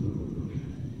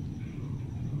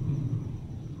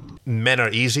 Men are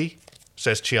easy,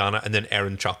 says Chiana, and then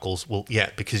Aaron chuckles. Well, yeah,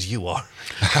 because you are.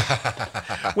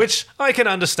 Which I can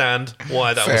understand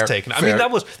why that was taken. I mean,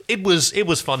 it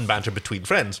was fun banter between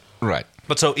friends. Right.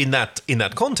 But so in that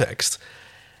context,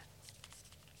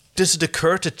 does it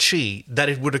occur to Chi that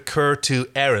it would occur to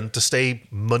Aaron to stay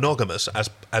monogamous as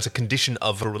a condition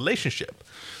of a relationship?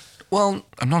 Well,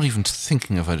 I'm not even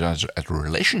thinking of it as at a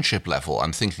relationship level.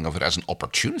 I'm thinking of it as an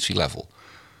opportunity level.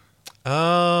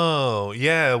 Oh,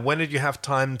 yeah. When did you have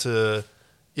time to...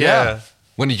 Yeah.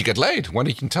 When did you get laid? When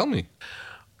did you tell me?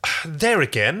 There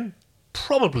again,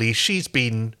 probably she's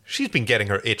been getting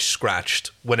her itch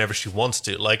scratched whenever she wants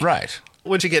to. Right.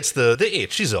 When she gets the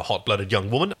itch, she's a hot-blooded young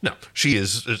woman. No, she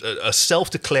is a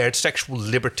self-declared sexual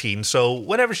libertine. So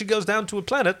whenever she goes down to a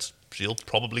planet... she'll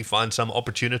probably find some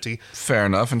opportunity. Fair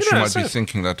enough, and she might be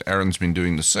thinking that Aaron's been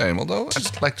doing the same, although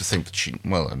I'd like to think that she...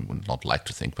 well, I would not like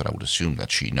to think, but I would assume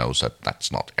that she knows that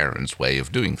that's not Aaron's way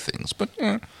of doing things, but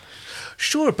yeah.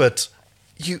 Sure, but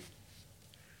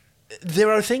there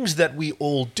are things that we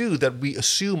all do that we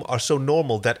assume are so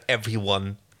normal that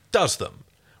everyone does them,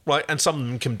 right? And some of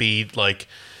them can be like...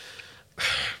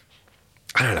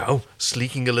 I don't know,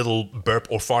 sleeking a little burp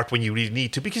or fart when you really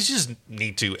need to, because you just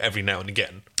need to every now and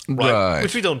again. Right.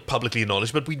 Which we don't publicly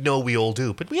acknowledge, but we know we all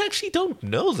do. But we actually don't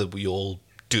know that we all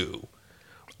do.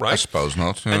 Right? I suppose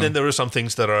not. Yeah. And then there are some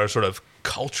things that are sort of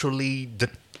culturally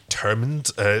determined.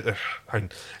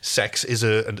 And sex is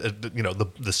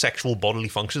the sexual bodily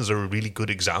functions are a really good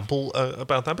example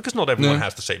about that, because not everyone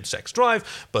has the same sex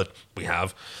drive, but we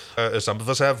have some of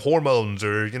us have hormones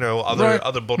or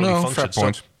other bodily functions. Fair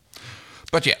point.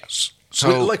 But yes,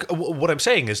 so what I'm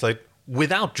saying is, like,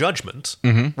 without judgment,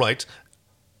 right?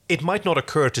 It might not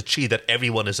occur to Chi that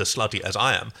everyone is as slutty as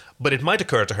I am, but it might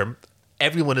occur to her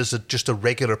everyone is just a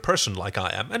regular person like I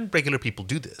am, and regular people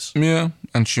do this. Yeah,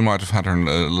 and she might have had her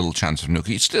little chance of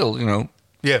nookie. It's still,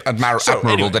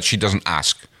 admirable that she doesn't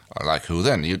ask, like, who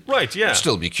then? You'd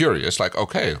still be curious, like,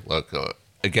 okay, look,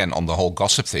 again, on the whole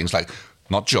gossip things, like,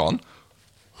 not John.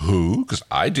 Who? Because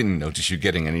I didn't notice you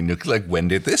getting any nookie. Like, when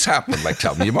did this happen? Like,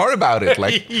 tell me more about it.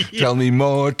 Like, tell me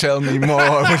more.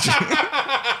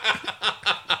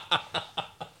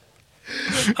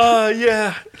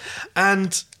 Yeah,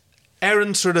 and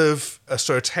Erin sort of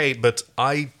asserts, "Hey, but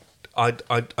I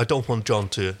don't want John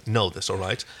to know this, all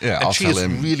right?" Yeah, and I'll she tell is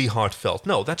him. Really heartfelt.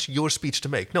 No, that's your speech to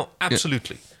make. No,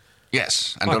 absolutely. Yeah.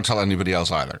 Yes, and don't tell anybody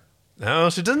else either. No,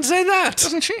 she doesn't say that.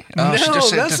 Doesn't she? No, she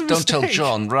just that's said, a don't tell mistake.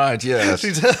 John. Right, yes.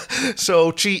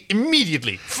 So she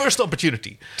immediately, first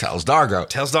opportunity, tells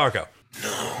Dargo.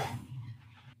 No.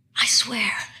 I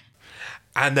swear.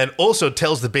 And then also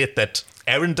tells the bit that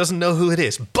Erin doesn't know who it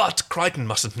is, but Crichton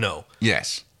mustn't know.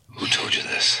 Yes. Who told you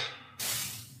this?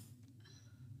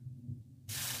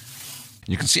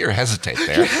 You can see her hesitate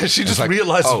there. Yeah, she just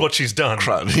realizes what she's done.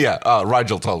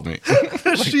 Rigel told me.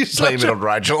 She's blame it on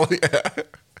Rigel.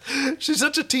 She's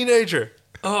such a teenager.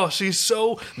 Oh, she's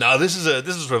so. Now this is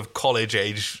sort of college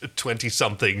age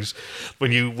 20-somethings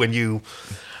when you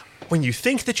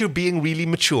think that you're being really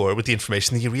mature with the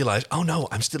information, then you realize, oh no,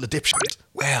 I'm still a dipshit.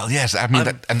 Well, yes, I mean,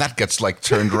 that gets like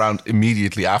turned around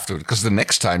immediately after, because the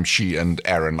next time she and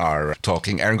Erin are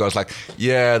talking, Erin goes like,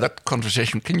 yeah, that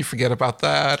conversation, can you forget about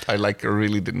that? I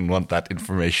really didn't want that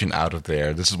information out of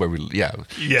there. This is where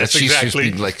Yes,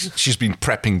 exactly. She's been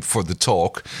prepping for the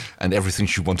talk, and everything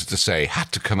she wanted to say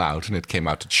had to come out, and it came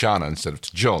out to Chana instead of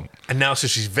to John. And now,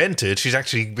 since she's vented, she's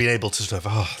actually been able to sort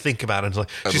of think about it.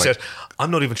 She said, I'm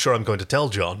not even sure I'm going to tell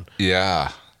John.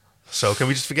 Yeah. So can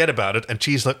we just forget about it? And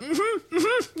she's like,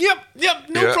 yep,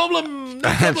 no problem.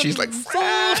 And she's like,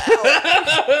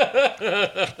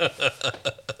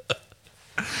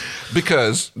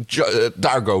 because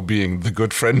Dargo, being the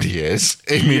good friend he is,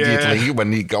 immediately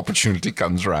when the opportunity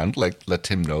comes around, let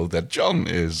him know that John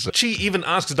is. She even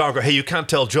asks Dargo, hey, you can't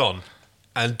tell John.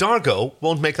 And Dargo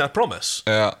won't make that promise.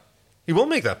 Yeah. He won't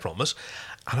make that promise.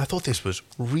 And I thought this was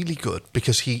really good,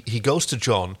 because he goes to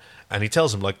John and he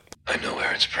tells him, like, I know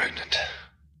Erin's pregnant.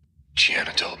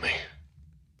 Gianna told me.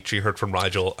 She heard from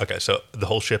Rigel. Okay, so the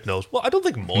whole ship knows. Well, I don't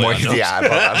think Moya knows. Yeah,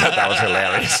 that was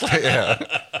hilarious. Yeah.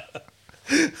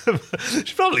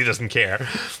 She probably doesn't care.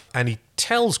 And he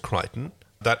tells Crichton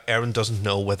that Erin doesn't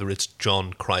know whether it's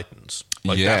John Crichton's.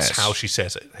 That's how she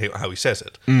says it, how he says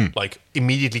it. Like,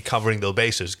 immediately covering those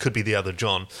bases. Could be the other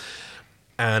John.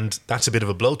 And that's a bit of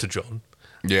a blow to John.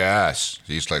 Yes.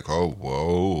 He's like, oh,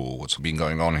 whoa, what's been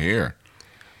going on here?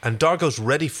 And Dargo's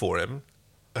ready for him,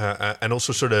 and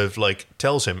also sort of like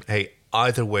tells him, hey,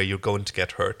 either way you're going to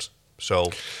get hurt,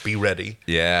 so be ready.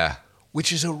 Yeah.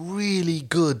 Which is a really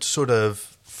good sort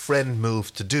of friend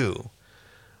move to do.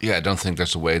 Yeah, I don't think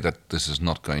there's a way that this is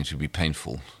not going to be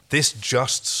painful. This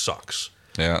just sucks.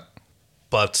 Yeah.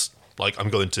 But, like, I'm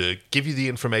going to give you the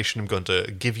information, I'm going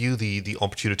to give you the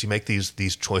opportunity to make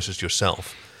these choices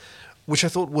yourself. Which I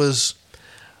thought was...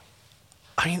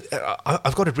 I mean,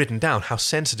 I've got it written down how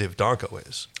sensitive Dargo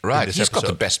is. Right, he's got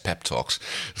the best pep talks.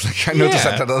 I noticed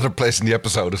that at another place in the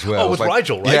episode as well. Oh, with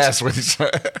Rigel, right? Yes,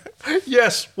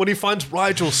 yes, when he finds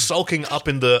Rigel sulking up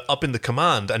in the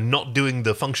command and not doing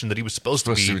the function that he was supposed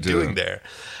to be doing there,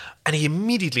 and he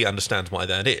immediately understands why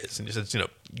that is, and he says,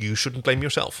 you shouldn't blame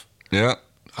yourself. Yeah.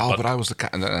 Oh, but I was the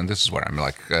cat, and this is where I'm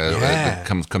like,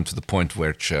 come to the point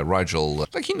where Rigel,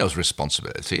 he knows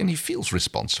responsibility and he feels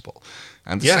responsible,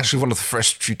 and this is actually one of the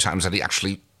first few times that he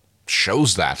actually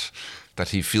shows that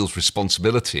he feels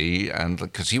responsibility, and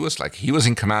because he was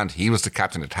in command, he was the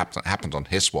captain. It happened on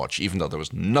his watch, even though there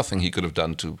was nothing he could have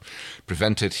done to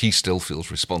prevent it. He still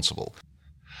feels responsible.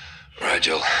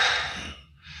 Rigel,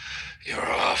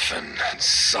 you're often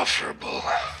insufferable.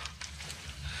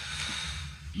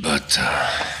 But,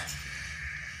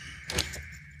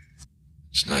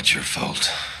 it's not your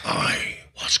fault. I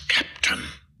was captain.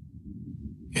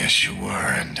 Yes, you were,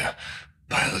 and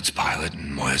pilot's pilot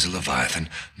and Moya's a Leviathan.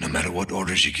 No matter what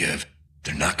orders you give,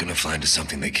 they're not going to fly into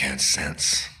something they can't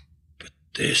sense. But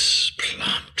this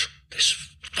plant, this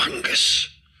fungus...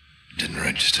 didn't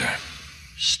register.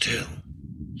 Still,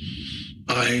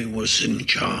 I was in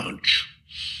charge.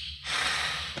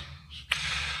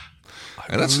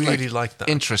 And that's really like that.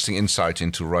 Interesting insight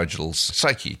into Rigel's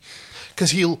psyche.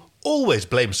 Because he'll always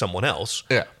blame someone else.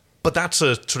 Yeah. But that's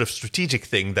a sort of strategic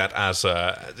thing that, as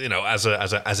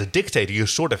a dictator, you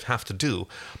sort of have to do.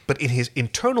 But in his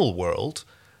internal world,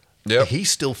 he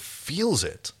still feels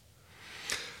it.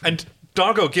 And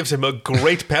Dargo gives him a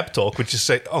great pep talk, which is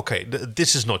say, "Okay,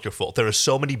 this is not your fault. There are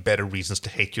so many better reasons to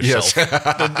hate yourself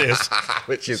than this,"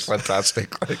 which is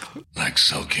fantastic. Like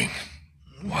sulking,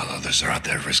 while others are out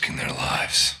there risking their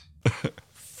lives.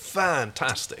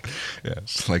 Fantastic. Yeah,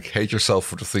 it's like hate yourself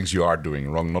for the things you are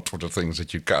doing wrong, not for the things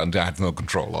that you can't have no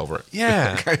control over.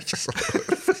 Yeah.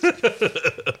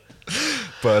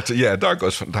 But yeah,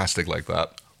 Dargo's fantastic like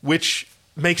that. Which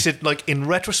makes it, like, in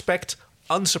retrospect,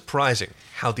 unsurprising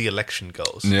how the election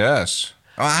goes. Yes.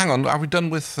 Oh, hang on, are we done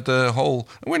with the whole...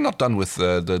 We're not done with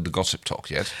the gossip talk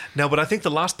yet. No, but I think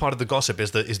the last part of the gossip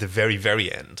is the very,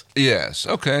 very end. Yes,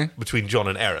 okay. Between Jon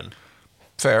and Aeryn.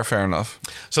 Fair enough.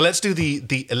 So let's do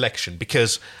the election,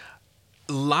 because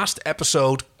last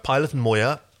episode, Pilot and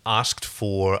Moya asked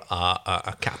for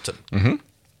a captain. Mm-hmm.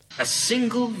 A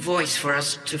single voice for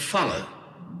us to follow.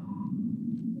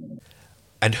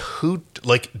 And who,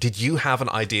 like, did you have an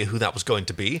idea who that was going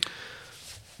to be?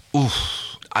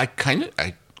 Oof. I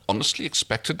honestly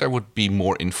expected there would be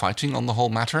more infighting on the whole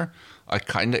matter. I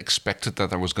kind of expected that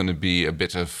there was going to be a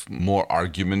bit of more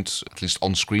argument, at least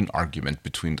on-screen argument,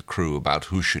 between the crew about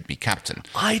who should be captain.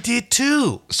 I did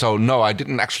too. So, no, I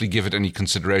didn't actually give it any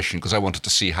consideration because I wanted to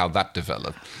see how that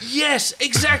developed. Yes,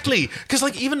 exactly. Because,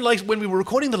 like, even like when we were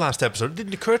recording the last episode, it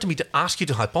didn't occur to me to ask you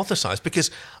to hypothesize,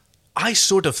 because I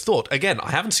sort of thought, again,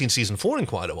 I haven't seen season 4 in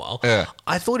quite a while. Yeah.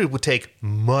 I thought it would take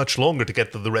much longer to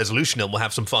get to the resolution, and we'll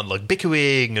have some fun, like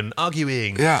bickering and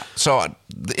arguing. Yeah. So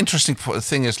the interesting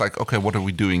thing is, like, okay, what are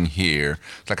we doing here?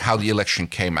 Like how the election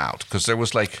came out, because there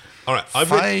was like all right. I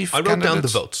wrote down the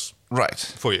votes. Right.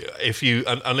 For you, if you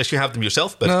unless you have them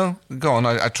yourself. But no, go on.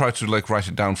 I tried to like write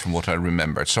it down from what I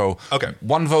remembered. So okay,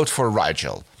 1 vote for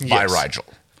Rygel by Rygel.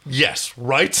 Yes.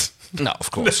 Right. No,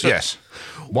 of course. Yes.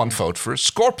 1 vote for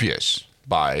Scorpius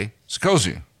by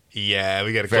Sikozu. Yeah,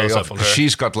 we get a close up on her.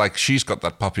 She's got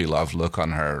that puppy love look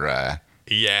on her.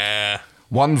 Yeah.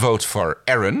 1 vote for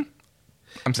Aeryn.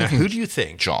 I'm thinking. Now, who do you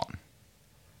think? Jon.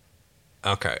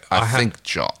 Okay, I think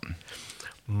Jon.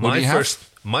 My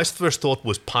first thought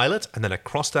was Pilot, and then I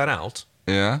crossed that out.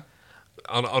 Yeah.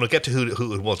 I'll get to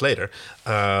who it was later.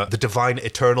 The Divine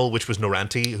Eternal, which was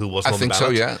Noranti, who wasn't on the ballot. I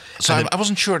think so, yeah. So I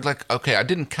wasn't sure, like, okay, I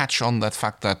didn't catch on that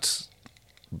fact that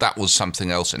was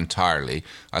something else entirely.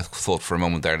 I thought for a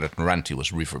moment there that Noranti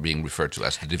was being referred to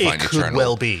as the Divine Eternal. It could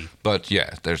well be. But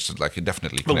yeah, there's like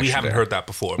definitely Well, we haven't there. heard that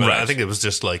before, but right. I think it was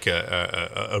just like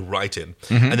a write-in.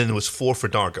 Mm-hmm. And then there was 4 for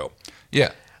Dargo.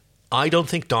 Yeah. I don't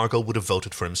think Dargo would have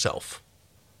voted for himself.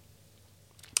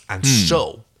 And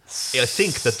so, I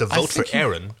think that the vote for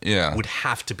Aeryn would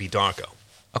have to be Dargo.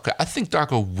 Okay, I think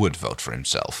Dargo would vote for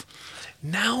himself.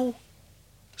 Now,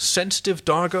 sensitive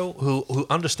Dargo, who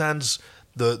understands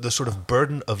the sort of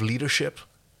burden of leadership?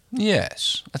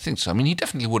 Yes, I think so. I mean, he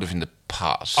definitely would have in the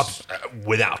past.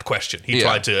 Without question. He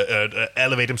tried to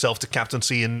elevate himself to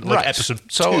captaincy in episode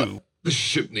 2. The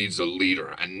ship needs a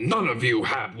leader, and none of you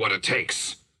have what it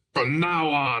takes. From now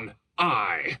on,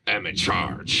 I am in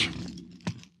charge.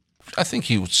 I think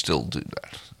he would still do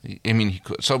that. I mean, he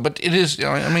could. So, but it is.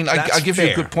 I mean, I give you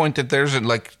a good point that there's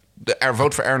our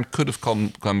vote for Aeryn could have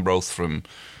come both from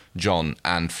Jon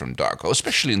and from Dargo,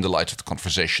 especially in the light of the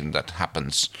conversation that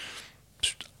happens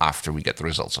after we get the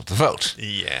results of the vote.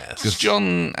 Yes. Because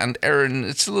Jon and Aeryn,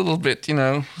 it's a little bit,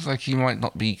 like he might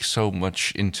not be so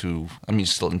much into. I mean,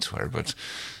 he's still into her, but.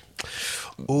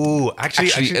 Ooh,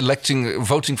 actually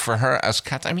voting for her as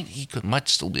captain. I mean, he might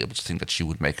still be able to think that she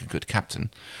would make a good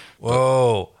captain.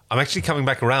 Whoa, I'm actually coming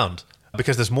back around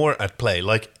because there's more at play.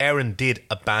 Like, Aeryn did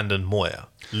abandon Moya,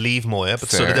 leave Moya, but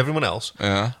so did everyone else.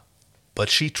 Yeah. But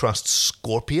she trusts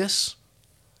Scorpius.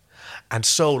 And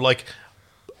so, like,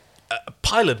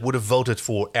 Pilot would have voted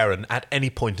for Aeryn at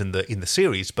any point in the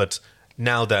series, but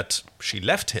now that she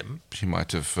left him... She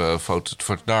might have voted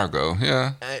for Dargo,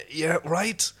 yeah. Yeah,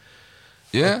 right?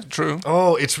 Yeah, true.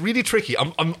 Oh, it's really tricky.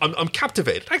 I'm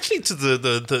captivated. Actually, to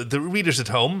the readers at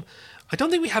home, I don't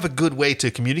think we have a good way to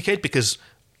communicate because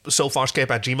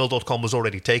sofarscape@gmail.com was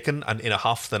already taken, and in a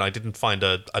huff, then I didn't find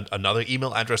another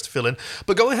email address to fill in.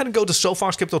 But go ahead and go to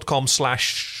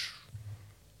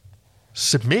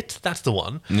sofarscape.com/submit. That's the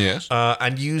one. Yes.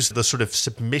 And use the sort of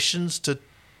submissions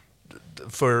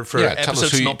for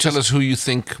episodes. Tell us who you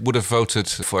think would have voted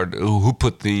for, who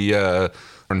put the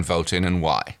vote in and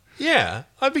why. Yeah,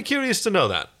 I'd be curious to know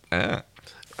that. Yeah.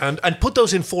 And put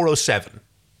those in 407.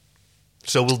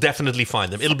 So we'll definitely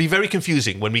find them. It'll be very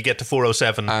confusing when we get to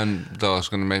 407. And those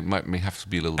going to may have to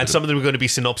be a little bit... And some of them are going to be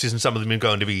synopses and some of them are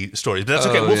going to be stories. But that's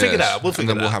okay. We'll figure it out. And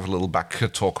then we'll have a little back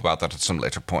talk about that at some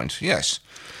later point. Yes.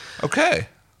 Okay.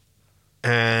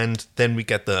 And then we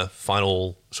get the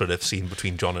final sort of scene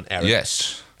between John and Erin.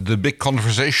 Yes. The big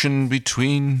conversation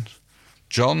between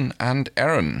John and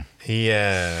Erin.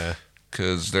 Yeah.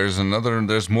 Because there's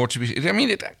more to be... I mean,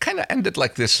 it kind of ended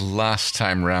like this last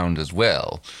time round as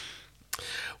well.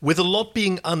 With a lot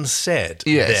being unsaid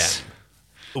yes.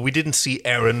 then. We didn't see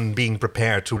Erin being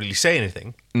prepared to really say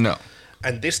anything. No.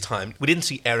 And this time, we didn't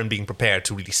see Erin being prepared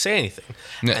to really say anything.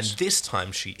 Yes. And this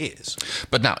time she is.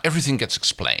 But now everything gets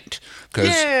explained. Because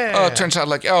it turns out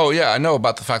like, I know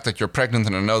about the fact that you're pregnant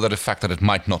and I know that the fact that it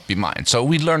might not be mine. So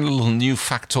we learn little new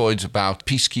factoids about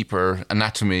peacekeeper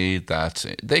anatomy that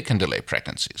they can delay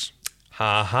pregnancies.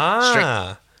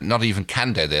 Ha-ha. Not even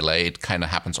can they delay, it kind of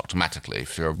happens automatically.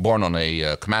 If you're born on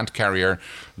a command carrier,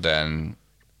 then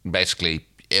basically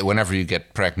whenever you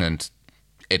get pregnant,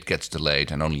 it gets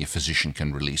delayed and only a physician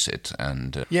can release it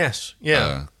and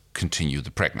continue the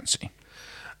pregnancy.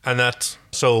 And that,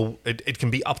 so it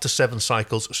can be up to 7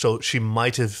 cycles, so she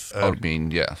might have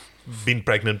been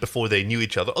pregnant before they knew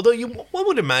each other. Although one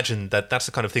would imagine that that's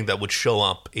the kind of thing that would show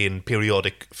up in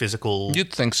periodic physical...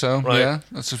 You'd think so, right? Yeah.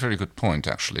 That's a very good point,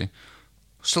 actually.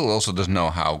 Still also doesn't know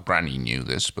how Granny knew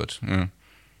this, but...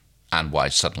 and why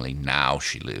suddenly now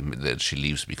she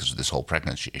leaves because of this whole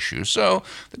pregnancy issue. So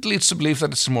it leads to believe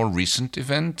that it's a more recent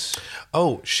event.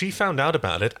 Oh, she found out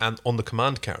about it and on the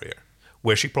command carrier,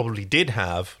 where she probably did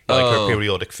have her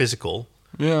periodic physical.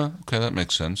 Yeah, okay, that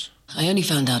makes sense. I only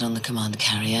found out on the command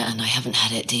carrier, and I haven't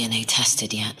had it DNA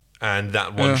tested yet. And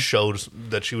that one shows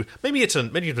that she would... Maybe it's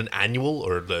an annual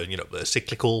or a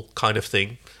cyclical kind of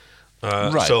thing.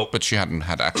 Right, but she hadn't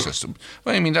had access to...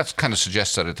 Well, I mean, that kind of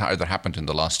suggests that it either happened in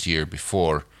the last year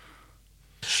before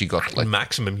she got like...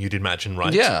 Maximum, you'd imagine,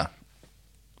 right? Yeah.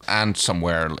 And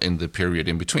somewhere in the period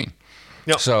in between.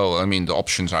 Yep. So, I mean, the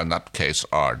options in that case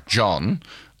are John,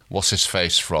 what's his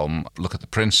face from Look at the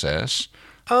Princess.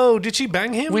 Oh, did she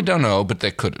bang him? We don't know, but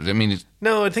they could. I mean...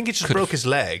 No, I think he just broke his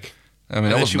leg. I mean,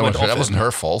 that wasn't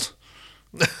her fault.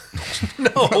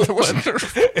 No,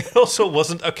 it also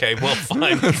wasn't. Okay, well,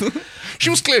 fine. She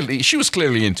was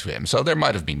clearly into him, so there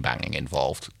might have been banging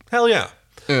involved. Hell yeah.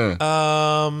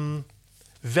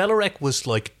 Velarek was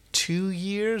like 2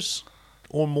 years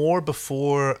or more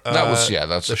before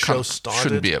the show started.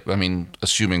 Shouldn't be. I mean,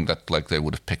 assuming that like they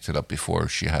would have picked it up before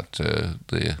she had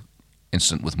the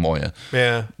incident with Moya.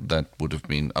 Yeah, that would have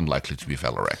been unlikely to be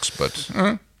Velarek's, but.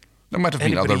 There might have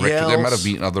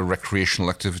been other recreational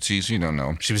activities. You don't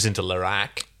know. She was into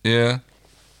Lerac. Yeah.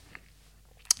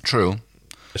 True.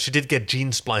 She did get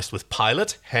gene spliced with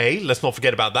Pilot. Hey, let's not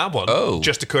forget about that one. Oh.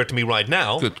 Just occurred to me right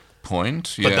now. Good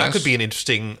point. But that could be an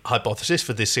interesting hypothesis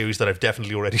for this series that I've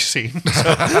definitely already seen.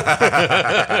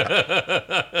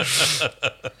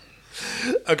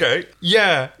 Okay.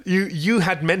 Yeah, you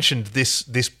had mentioned this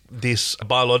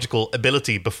biological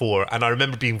ability before, and I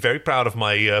remember being very proud of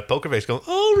my poker face going,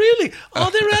 oh, really?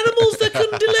 Are there animals that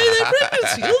couldn't delay their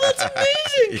pregnancy? Oh, that's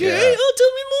amazing, Kay. Oh,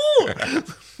 tell me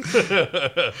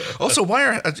more. Also,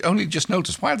 I only just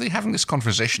noticed, why are they having this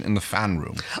conversation in the fan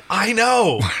room? I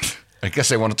know. I guess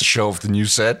they wanted to show off the new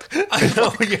set. I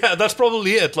know, yeah, that's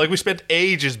probably it. Like, we spent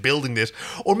ages building this.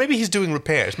 Or maybe he's doing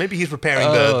repairs. Maybe he's repairing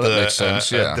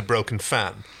the broken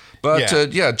fan. But,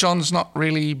 John's not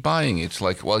really buying it.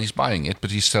 Like, well, he's buying it, but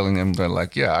he's telling them, they're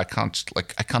like, I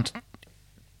can't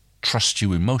trust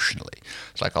you emotionally.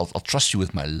 It's like, I'll trust you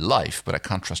with my life, but I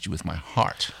can't trust you with my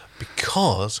heart.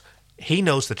 Because he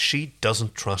knows that she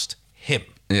doesn't trust him.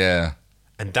 Yeah.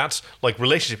 And that's, like,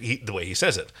 relationship, the way he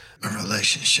says it. A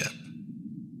relationship,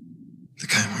 the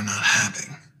kind we're not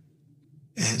having,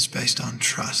 is based on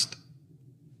trust.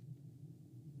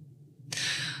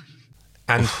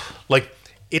 And, like,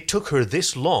 it took her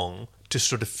this long to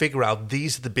sort of figure out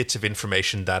these are the bits of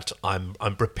information that I'm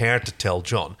prepared to tell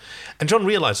John. And John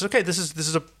realizes, okay, this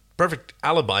is a perfect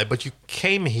alibi, but you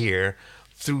came here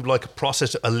through, like, a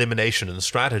process of elimination and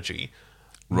strategy.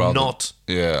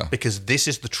 Because this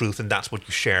is the truth and that's what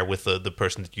you share with the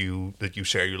person that you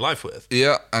share your life with.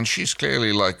 Yeah, and she's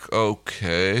clearly like,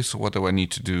 okay, so what do I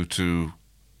need to do to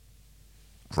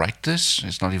write this?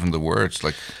 It's not even the words.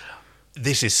 Like,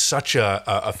 this is such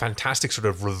a fantastic sort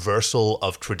of reversal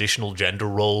of traditional gender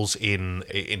roles in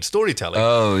storytelling.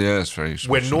 Oh yeah, it's very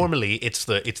where normally it's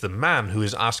the man who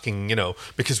is asking,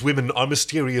 because women are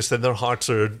mysterious and their hearts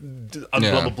are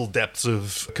unlovable depths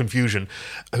of confusion,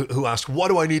 who ask, what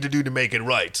do I need to do to make it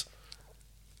right?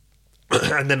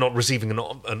 and then not receiving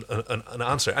an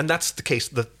answer. And that's the case,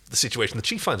 the situation that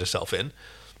she finds herself in.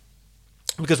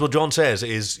 Because what John says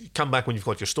is, come back when you've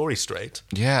got your story straight.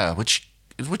 Yeah, which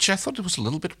I thought it was a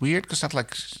little bit weird, because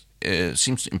that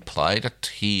seems to imply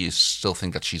that he still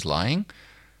think that she's lying.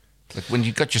 Like, when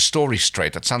you got your story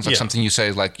straight, that sounds like something you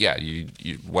say, like, yeah, you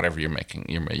whatever you're making,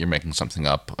 you're making something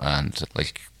up, and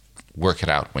like, work it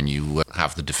out when you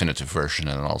have the definitive version,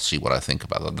 and I'll see what I think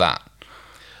about that.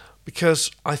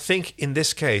 Because I think in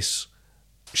this case,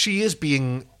 she's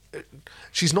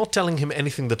not telling him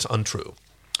anything that's untrue.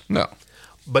 No.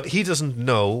 But he doesn't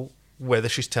know whether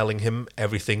she's telling him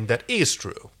everything that is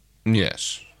true.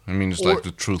 Yes. I mean, it's like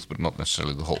the truth, but not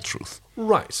necessarily the whole truth.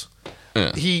 Right.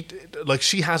 Yeah.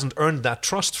 She hasn't earned that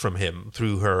trust from him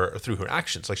through her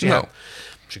actions. Like,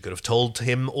 she could have told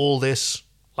him all this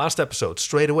last episode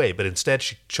straight away, but instead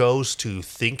she chose to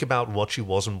think about what she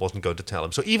was and wasn't going to tell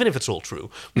him. So even if it's all true,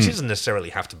 which she doesn't necessarily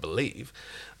have to believe,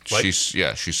 right?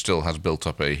 She still has built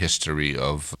up a history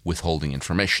of withholding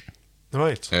information.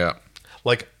 Right. Yeah.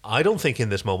 Like, I don't think in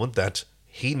this moment that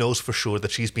he knows for sure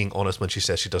that she's being honest when she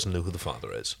says she doesn't know who the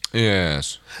father is.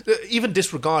 Yes. Even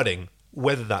disregarding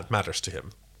whether that matters to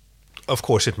him. Of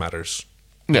course it matters.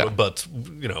 Yeah. But,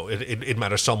 it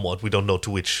matters somewhat. We don't know to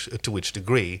which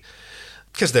degree.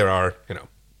 Because there are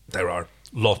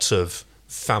lots of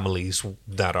families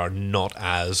that are not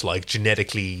as, like,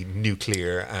 genetically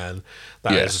nuclear, and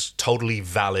that is a totally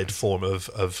valid form of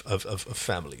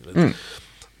family.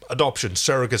 Adoption,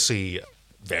 surrogacy,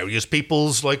 various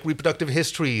people's, like, reproductive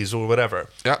histories or whatever.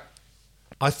 Yeah.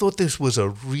 I thought this was a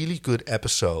really good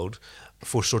episode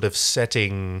for sort of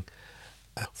showing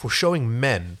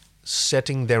men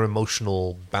setting their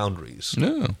emotional boundaries.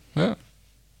 Yeah.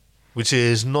 Which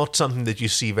is not something that you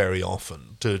see very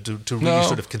often, to really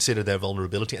sort of consider their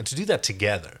vulnerability and to do that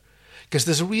together. Because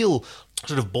there's a real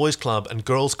sort of boys' club and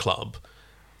girls' club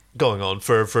going on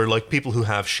for like people who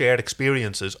have shared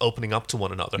experiences opening up to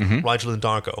one another. Mm-hmm. Rigel and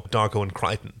Dargo and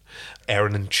Crichton,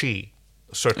 Aaron and Chi,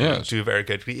 certainly do a very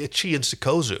good. Chi and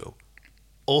Sikozu,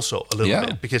 also a little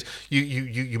bit, because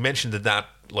you mentioned that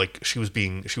like she was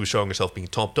showing herself being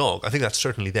top dog. I think that's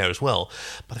certainly there as well.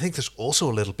 But I think there's also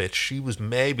a little bit she was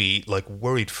maybe like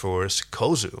worried for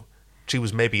Sikozu. She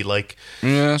was maybe like,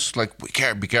 yes, like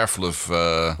be careful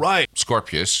of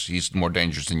Scorpius. He's more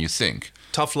dangerous than you think.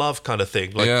 Tough love kind of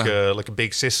thing, like a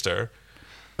big sister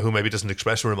who maybe doesn't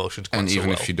express her emotions quite so well.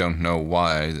 And even if you don't know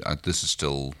why, this is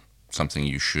still something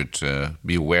you should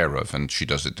be aware of, and she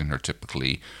does it in her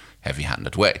typically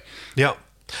heavy-handed way. Yeah,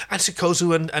 and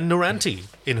Sikozu and Naranti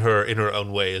in her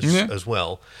own way as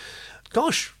well.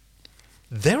 Gosh,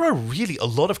 there are really a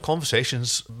lot of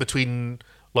conversations between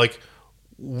like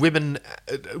women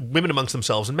amongst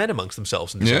themselves and men amongst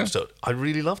themselves in this episode. I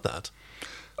really love that.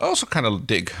 I also kind of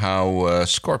dig how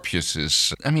Scorpius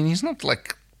is. I mean, he's not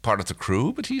like part of the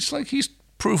crew, but he's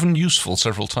proven useful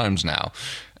several times now,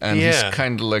 and he's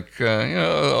kind of like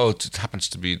it happens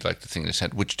to be like the thing they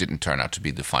said, which didn't turn out to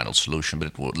be the final solution, but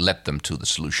it led them to the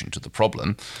solution to the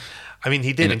problem. I mean,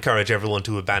 he did encourage everyone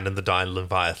to abandon the Dire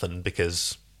Leviathan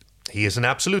because he is an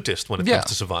absolutist when it comes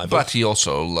to survival. But he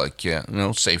also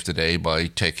saved the day by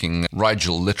taking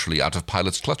Rigel literally out of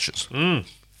Pilot's clutches.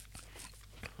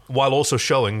 While also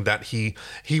showing that he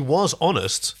was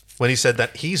honest when he said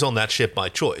that he's on that ship by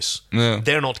choice. Yeah.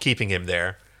 They're not keeping him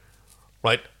there,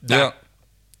 right?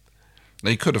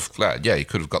 He could have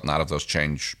gotten out of those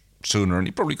chains sooner, and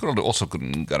he probably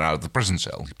couldn't get out of the prison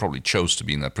cell. He probably chose to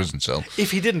be in that prison cell.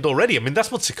 If he didn't already, I mean,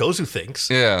 that's what Sikozu thinks.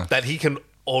 Yeah. That he can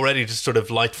already just sort of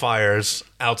light fires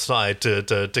outside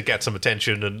to get some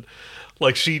attention, and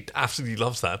like she absolutely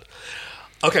loves that.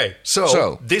 Okay,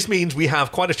 so this means we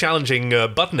have quite a challenging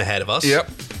button ahead of us.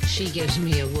 Yep. She gives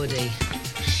me a Woody.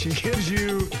 She gives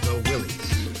you the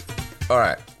willies. All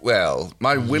right. Well,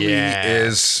 my willy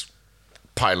is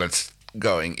Pilot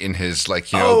going in his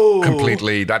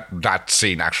completely. That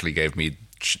scene actually gave me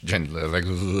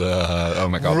oh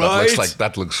my god, right?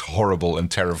 that looks horrible and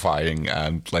terrifying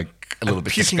and like a little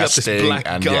bit disgusting. disgusting. Black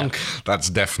and gunk. That's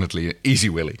definitely an easy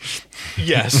willy.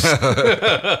 Yes.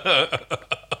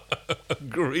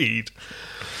 Agreed.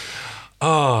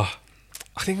 I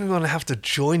think I'm going to have to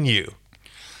join you.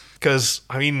 Because,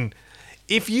 I mean,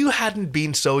 if you hadn't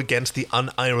been so against the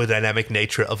unaerodynamic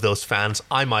nature of those fans,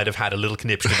 I might have had a little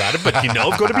conniption about it. But,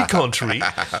 I've got to be contrary.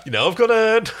 I've got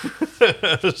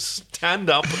to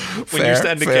stand up when you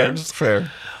stand against.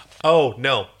 Fair. Oh,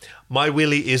 no. My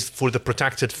willy is for the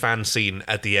protected fan scene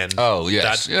at the end. Oh,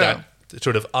 yes. That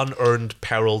sort of unearned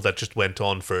peril that just went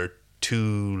on for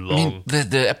too long. I mean,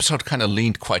 the episode kind of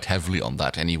leaned quite heavily on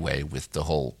that anyway, with the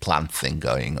whole plant thing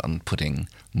going on, putting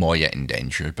Moya in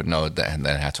danger. But no, they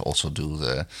had to also do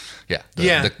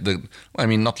I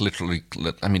mean, not literally.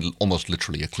 I mean, almost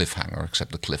literally a cliffhanger,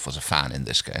 except the cliff was a fan in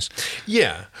this case.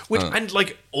 Yeah, and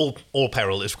like all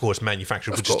peril is of course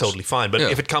manufactured, which is totally fine. But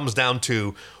if it comes down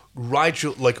to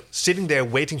Rygel, like sitting there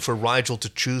waiting for Rygel to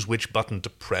choose which button to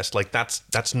press, like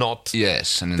that's not.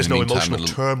 Yes, and there's no emotional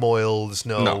turmoil. There's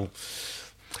no.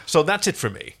 So that's it for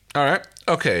me. All right.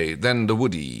 Okay, then the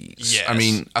Woodies. Yes. I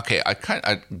mean, okay,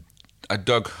 I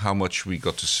dug how much we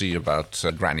got to see about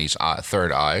Granny's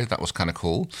third eye. That was kind of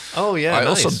cool. Oh yeah, I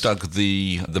nice. also dug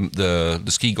the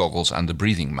ski goggles and the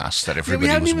breathing mask that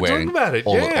everybody was wearing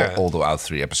all throughout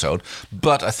the episode.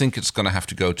 But I think it's going to have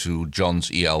to go to John's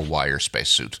EL wire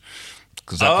spacesuit.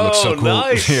 Because that looks so cool.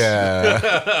 Nice.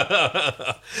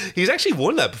 Yeah. He's actually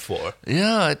worn that before.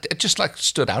 Yeah, it just like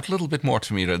stood out a little bit more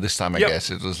to me this time, I guess.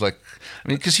 It was like, I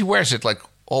mean, because he wears it like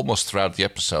almost throughout the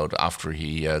episode after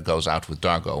he goes out with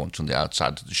Dargo onto the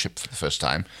outside of the ship for the first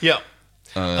time. Yeah.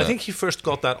 I think he first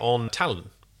got that on Talon.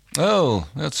 Oh,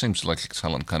 that seems like a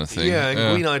Talon kind of thing. Yeah,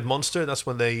 Green-Eyed Monster, that's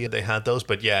when they had those.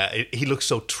 But yeah, he looks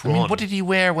so Tron. I mean, what did he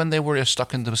wear when they were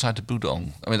stuck beside the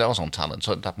Budong? I mean, that was on Talon,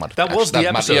 so that might have That was the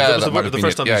episode. That was the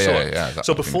first time we saw it. Yeah,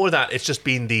 so before that, it's just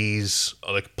been these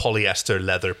like polyester,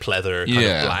 leather, pleather, kind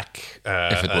of black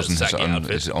if it wasn't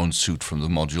his own suit from the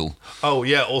module. Oh,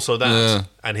 yeah, also that.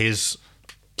 And his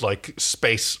like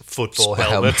space football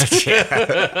helmet.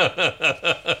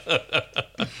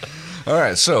 All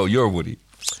right, so you're Woody.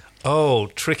 Oh,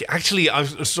 tricky. Actually, I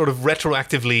was sort of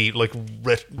retroactively like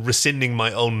rescinding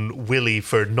my own Willy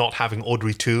for not having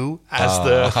Audrey 2 as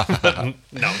the.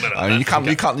 No. I mean, you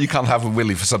can't have a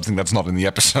Willy for something that's not in the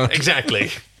episode. Exactly.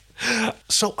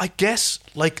 So I guess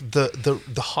like the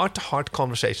heart-to-heart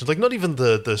conversations, like not even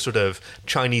the sort of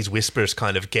Chinese whispers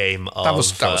kind of game of that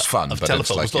was fun. Of but telephone it's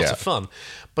like, was lots of fun,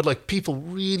 but like people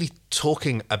really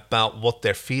talking about what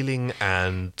they're feeling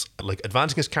and like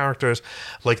advancing as characters,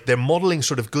 like they're modeling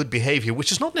sort of good behavior,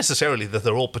 which is not necessarily that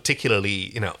they're all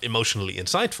particularly emotionally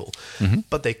insightful,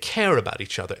 but they care about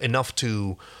each other enough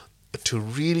to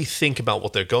really think about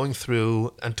what they're going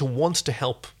through and to want to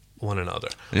help one another.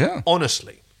 Yeah,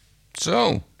 honestly.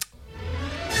 So,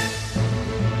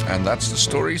 and that's the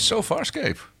story so far,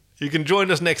 Farscape. You can join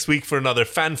us next week for another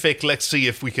fanfic. Let's see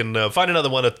if we can find another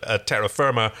one at Terra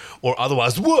Firma or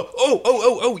otherwise. Whoa!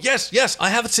 Oh, yes, I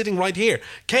have it sitting right here.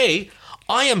 Kay,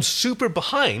 I am super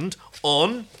behind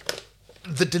on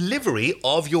the delivery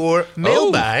of your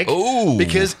mailbag. Oh,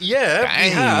 because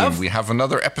we have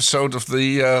another episode of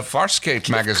the Farscape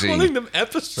magazine. Calling them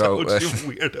episodes,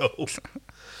 you weirdo.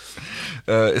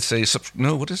 It's a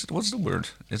what is it? What's the word?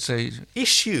 It's a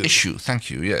issue. Issue. Thank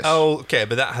you. Yes. Oh, okay,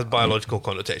 but that has biological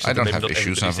connotations. I don't have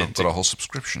issues. I've got a whole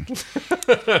subscription.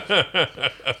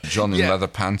 John in leather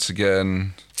pants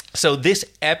again. So this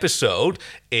episode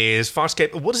is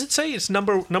Farscape. What does it say? It's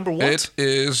number what? It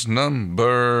is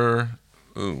number.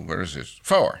 Oh, where is it?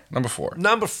 4. Number 4.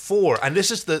 Number 4, and this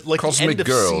is the Cosmic end of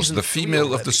Girls, season the female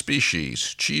 3 of the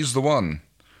species. She's the one.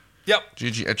 Yep.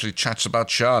 Gigi actually chats about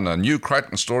Shana. New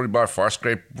Crichton story by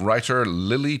Farscape writer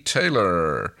Lily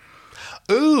Taylor.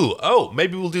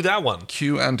 Maybe we'll do that one.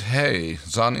 Q and Hay.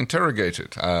 Zahn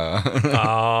interrogated.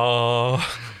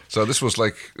 So this was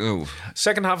like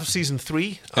second half of season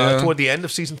 3, toward the end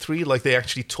of season 3, like they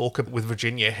actually talk with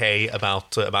Virginia Hay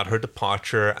about her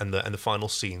departure and the final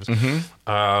scenes.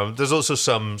 There's also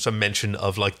some mention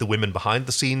of like the women behind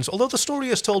the scenes, although the story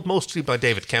is told mostly by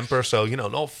David Kemper, so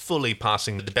not fully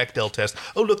passing the Bechdel test.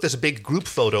 Oh look, there's a big group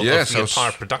photo of the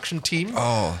entire production team.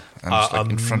 Oh,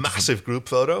 and a massive group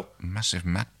photo, massive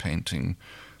matte painting,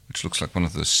 which looks like one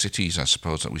of the cities, I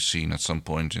suppose, that we've seen at some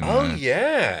point.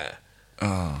 Yeah.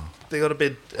 Oh. They got a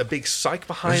big psych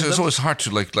behind them. It's always hard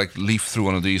to like leaf through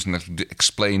one of these and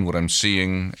explain what I'm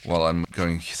seeing while I'm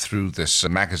going through this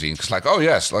magazine. It's like,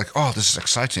 this is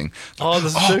exciting. This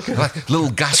is so good. Like little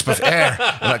gasp of air,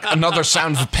 like another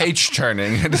sound of a page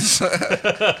turning.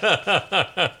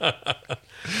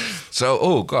 So,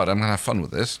 I'm gonna have fun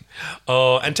with this.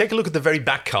 Oh, and take a look at the very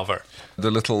back cover.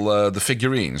 The little the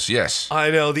figurines, yes. I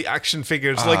know, the action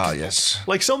figures. Yes.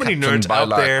 Like so many Captain nerds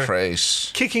out there,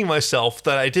 Crace. Kicking myself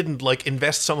that I didn't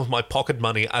invest some of my pocket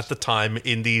money at the time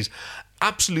in these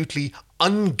absolutely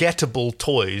ungettable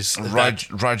toys.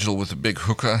 Rygel with the big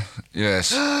hookah, yes.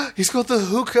 He's got the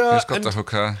hookah. The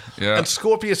hookah, yeah. And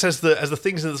Scorpius has the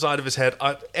things in the side of his head.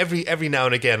 Every now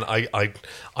and again, I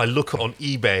look on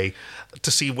eBay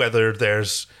to see whether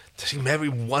every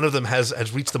one of them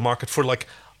has reached the market for like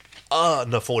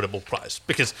an affordable price,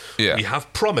 because Yeah. we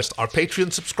have promised our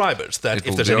Patreon subscribers that It'll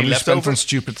if there's be any only spent leftover on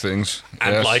stupid things.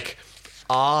 and Yes. like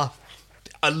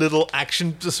a little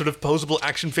action, sort of posable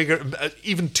action figure,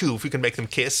 even two if we can make them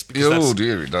kiss. Because Oh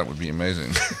dear, that would be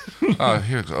amazing.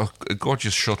 Here, a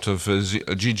gorgeous shot of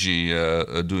Gigi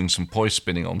doing some poi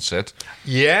spinning on set.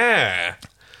 Yeah,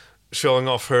 showing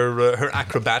off her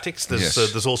acrobatics. There's Yes.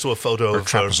 there's also a photo Her of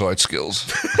trapezoid skills.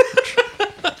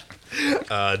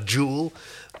 Jewel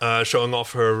showing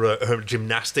off her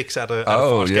gymnastics at a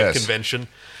Oh, Farscape yes. convention.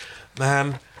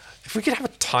 Man, if we could have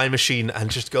a time machine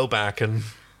and just go back and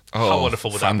how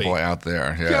wonderful would that be? Fanboy out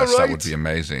there. Yes, Yeah, that right. would be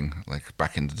amazing. Like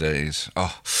back in the days.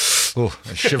 Oh,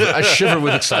 I shiver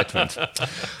with excitement. All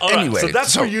right, Anyway, so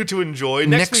that's for you to enjoy.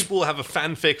 Next week we'll have a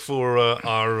fanfic for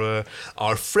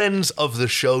our friends of the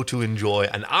show to enjoy,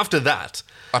 and after that,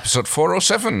 episode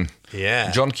 407.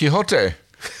 Yeah. John Quixote.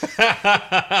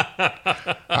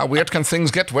 How weird can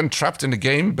things get when trapped in a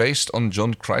game based on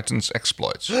John Crichton's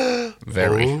exploits?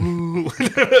 Very. Ooh.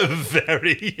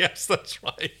 Very, yes, that's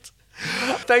right.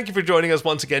 Thank you for joining us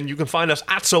once again. You can find us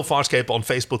at SoFarscape on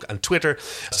Facebook and Twitter.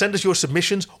 Send us your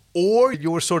submissions or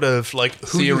your sort of like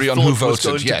who Theory you on thought who was voted.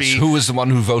 going to Yes, be. who was the one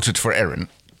who voted for Aaron?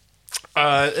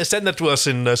 Send that to us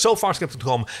in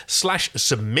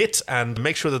sofarscape.com/submit and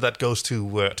make sure that goes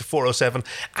to 407.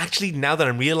 Actually, now that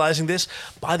I'm realizing this,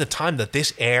 by the time that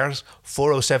this airs,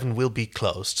 407 will be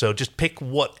closed. So just pick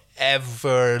whatever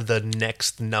the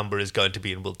next number is going to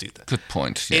be and we'll do that. Good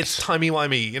point. Yes. It's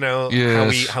timey-wimey, you know,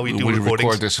 Yes, how we do we recordings.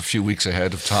 record this a few weeks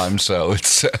ahead of time, so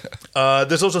it's...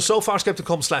 There's also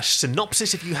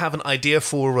sofarscape.com/synopsis if you have an idea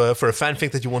for a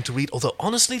fanfic that you want to read. Although,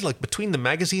 honestly, like between the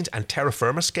magazines and Terra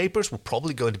Firma Scapers, we're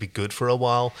probably going to be good for a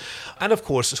while. And of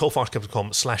course,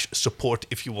 sofarscape.com/support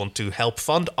if you want to help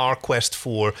fund our quest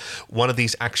for one of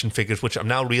these action figures, which I'm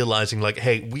now realizing, like,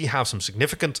 hey, we have some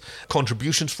significant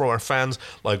contributions from our fans.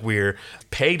 Like, we're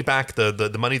paid back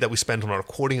the money that we spent on our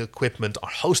recording equipment, our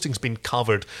hosting's been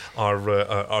covered,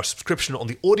 our subscription on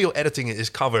the audio editing is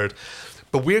covered.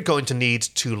 But we're going to need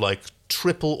to like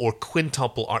triple or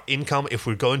quintuple our income if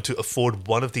we're going to afford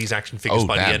one of these action figures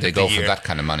by the end of the year. They go for that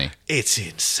kind of money. It's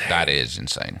insane. That is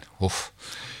insane. Oof.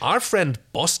 Our friend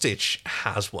Bostich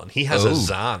has one. He has a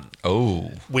Zan.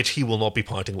 Oh. Which he will not be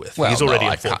parting with. Well, He's already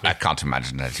no, informed me. I can't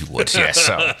imagine that he would. Yes,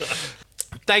 so...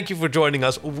 Thank you for joining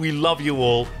us. We love you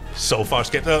all. So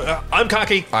Farscape. I'm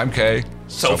Kaki. I'm Kay.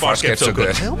 So Farscape, so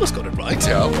good. good. I almost got it right.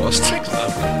 Yeah, almost. Thanks,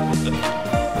 man.